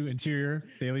 Cut to interior,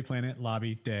 Daily Planet,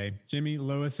 lobby, day. Jimmy,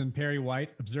 Lois, and Perry White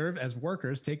observe as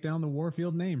workers take down the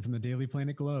Warfield name from the Daily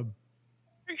Planet globe.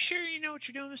 Are you sure you know what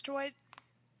you're doing, Mr. White?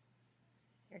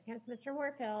 Here comes Mr.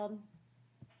 Warfield.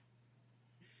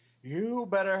 You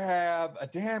better have a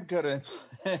damn good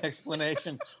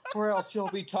explanation, or else you'll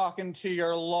be talking to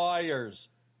your lawyers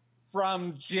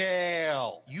from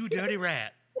jail. You dirty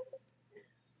rat.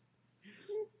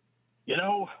 You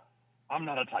know, I'm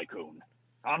not a tycoon.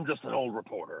 I'm just an old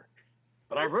reporter.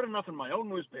 But I've read enough in my own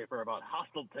newspaper about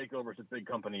hostile takeovers at big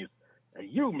companies, and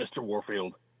you, Mr.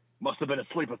 Warfield, must have been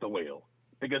asleep at the wheel.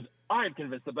 Because I've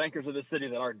convinced the bankers of the city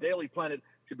that our Daily Planet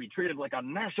should be treated like a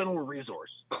national resource,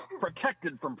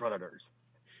 protected from predators.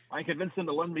 I convinced them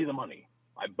to lend me the money.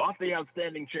 I bought the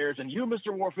outstanding shares, and you,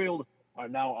 Mr. Warfield, are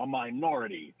now a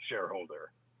minority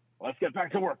shareholder. Let's get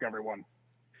back to work, everyone.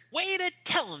 Way to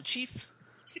tell him, Chief.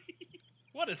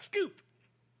 What a scoop.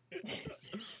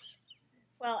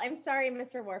 Well, I'm sorry,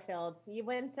 Mr. Warfield. You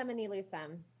win some and you lose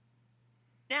some.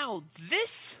 Now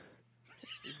this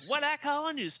is what I call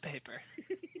a newspaper.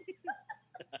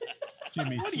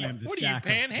 Jimmy slams a what are you, stack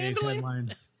of today's panhandling?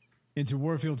 headlines into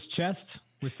Warfield's chest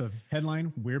with the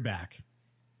headline, "We're back."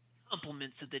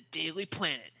 Compliments of the Daily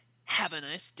Planet. Have a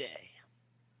nice day.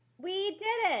 We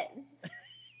did it.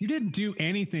 You didn't do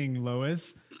anything,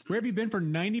 Lois. Where have you been for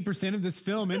 90% of this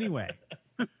film anyway?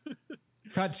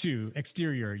 Cut to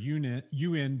exterior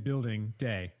UN building,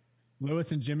 day.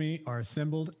 Lois and Jimmy are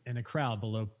assembled in a crowd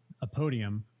below a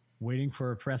podium waiting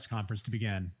for a press conference to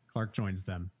begin. Clark joins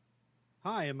them.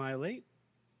 Hi, am I late?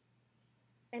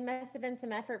 It must have been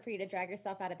some effort for you to drag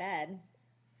yourself out of bed.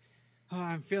 Oh,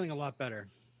 I'm feeling a lot better.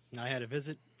 I had a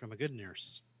visit from a good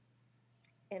nurse.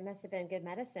 It must have been good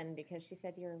medicine because she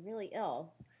said you were really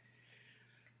ill.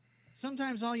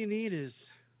 Sometimes all you need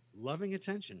is loving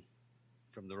attention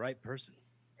from the right person.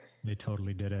 They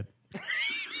totally did it.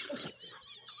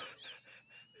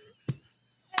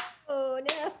 Oh,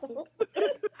 no.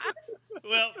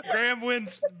 Well, Graham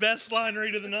wins best line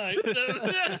read of the night.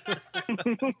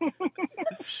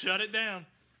 Shut it down.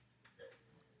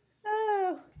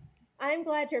 Oh, I'm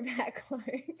glad you're back, Clark.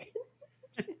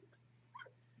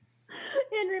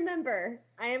 And remember,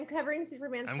 I am covering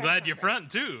Superman's I'm press glad you're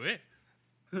conference. front,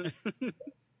 too.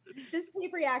 Just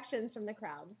keep reactions from the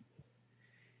crowd.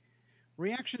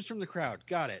 Reactions from the crowd.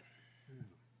 Got it.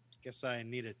 Guess I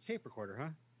need a tape recorder, huh?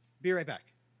 Be right back.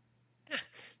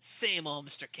 Same old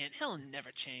Mr. Kent. He'll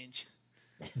never change.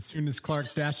 As soon as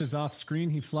Clark dashes off screen,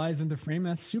 he flies into frame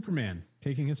as Superman,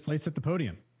 taking his place at the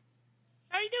podium.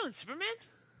 How are you doing, Superman?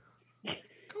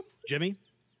 Jimmy,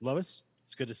 Lois,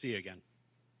 it's good to see you again.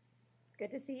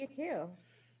 Good to see you, too.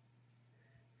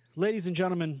 Ladies and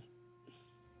gentlemen,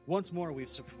 once more we've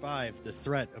survived the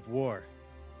threat of war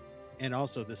and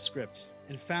also this script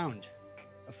and found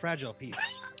a fragile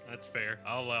piece. That's fair.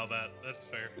 I'll allow that. That's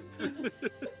fair.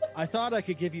 I thought I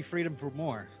could give you freedom for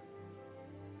more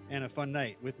and a fun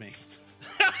night with me.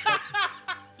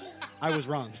 I was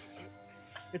wrong.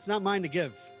 It's not mine to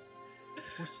give.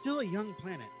 We're still a young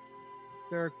planet.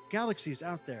 There are galaxies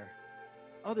out there,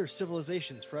 other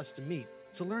civilizations for us to meet,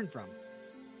 to learn from.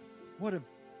 What a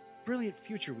brilliant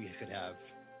future we could have.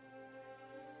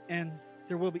 And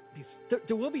there will be peace.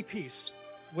 There will be peace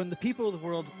when the people of the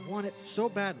world want it so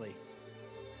badly.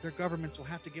 Their governments will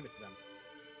have to give it to them.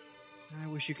 I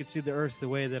wish you could see the Earth the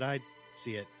way that I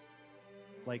see it.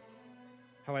 Like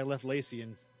how I left Lacey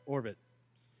in orbit.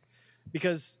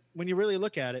 Because when you really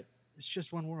look at it, it's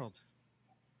just one world.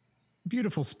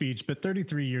 Beautiful speech, but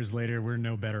 33 years later, we're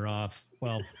no better off.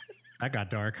 Well, that got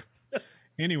dark.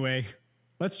 Anyway,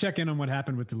 let's check in on what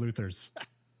happened with the Luthers.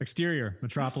 Exterior,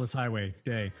 Metropolis Highway,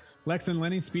 day. Lex and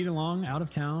Lenny speed along out of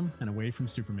town and away from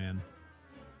Superman.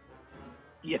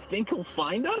 You think he'll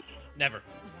find us? Never.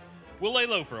 We'll lay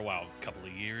low for a while. A couple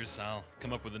of years. I'll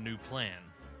come up with a new plan.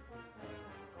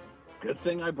 Good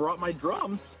thing I brought my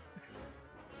drums.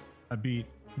 A beat,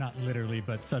 not literally,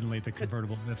 but suddenly the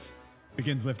convertible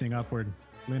begins lifting upward.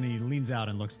 Lenny leans out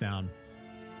and looks down.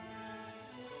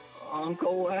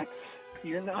 Uncle Lex,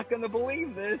 you're not going to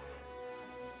believe this.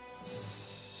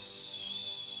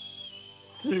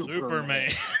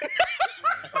 Superman.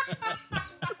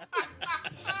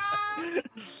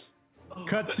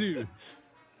 Cut to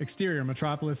exterior,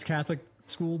 Metropolis Catholic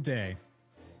School, day.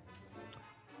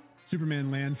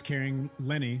 Superman lands carrying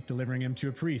Lenny, delivering him to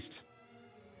a priest.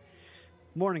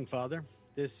 Morning, Father.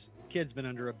 This kid's been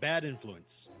under a bad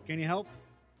influence. Can you help?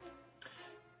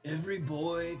 Every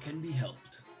boy can be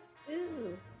helped.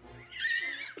 Ooh.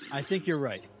 I think you're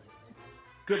right.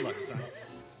 Good luck, son.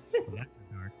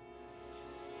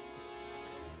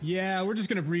 Yeah, we're just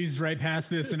gonna breeze right past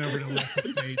this and over to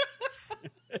Lex's fate.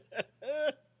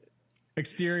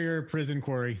 Exterior prison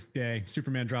quarry day.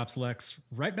 Superman drops Lex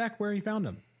right back where he found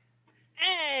him.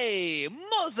 Hey,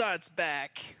 Mozart's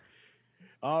back.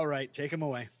 All right, take him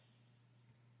away.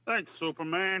 Thanks,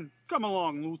 Superman. Come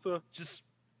along, Luthor. Just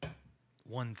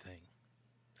one thing.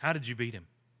 How did you beat him?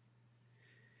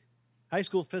 High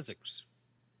school physics.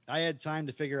 I had time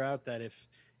to figure out that if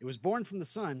it was born from the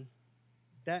sun,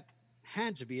 that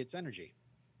had to be its energy.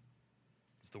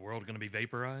 Is the world going to be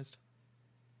vaporized?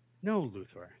 No,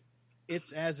 Luthor.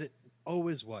 It's as it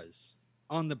always was,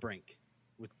 on the brink,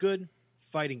 with good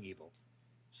fighting evil.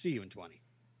 See you in 20.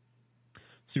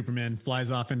 Superman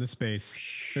flies off into space.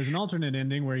 There's an alternate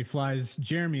ending where he flies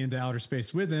Jeremy into outer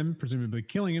space with him, presumably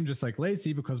killing him just like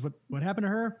Lacey, because what happened to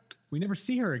her? We never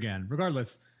see her again.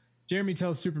 Regardless, Jeremy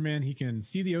tells Superman he can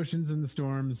see the oceans and the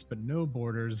storms, but no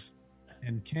borders,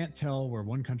 and can't tell where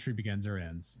one country begins or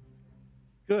ends.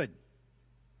 Good.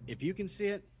 If you can see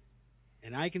it,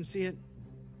 and I can see it,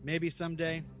 maybe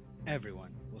someday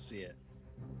everyone will see it.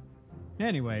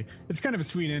 Anyway, it's kind of a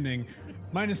sweet ending,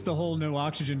 minus the whole no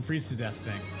oxygen freeze to death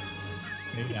thing.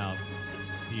 Fade out.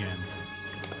 The end.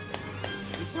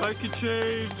 If I could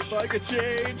change. If I could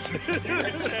change.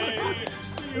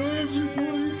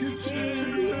 Everybody could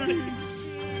change.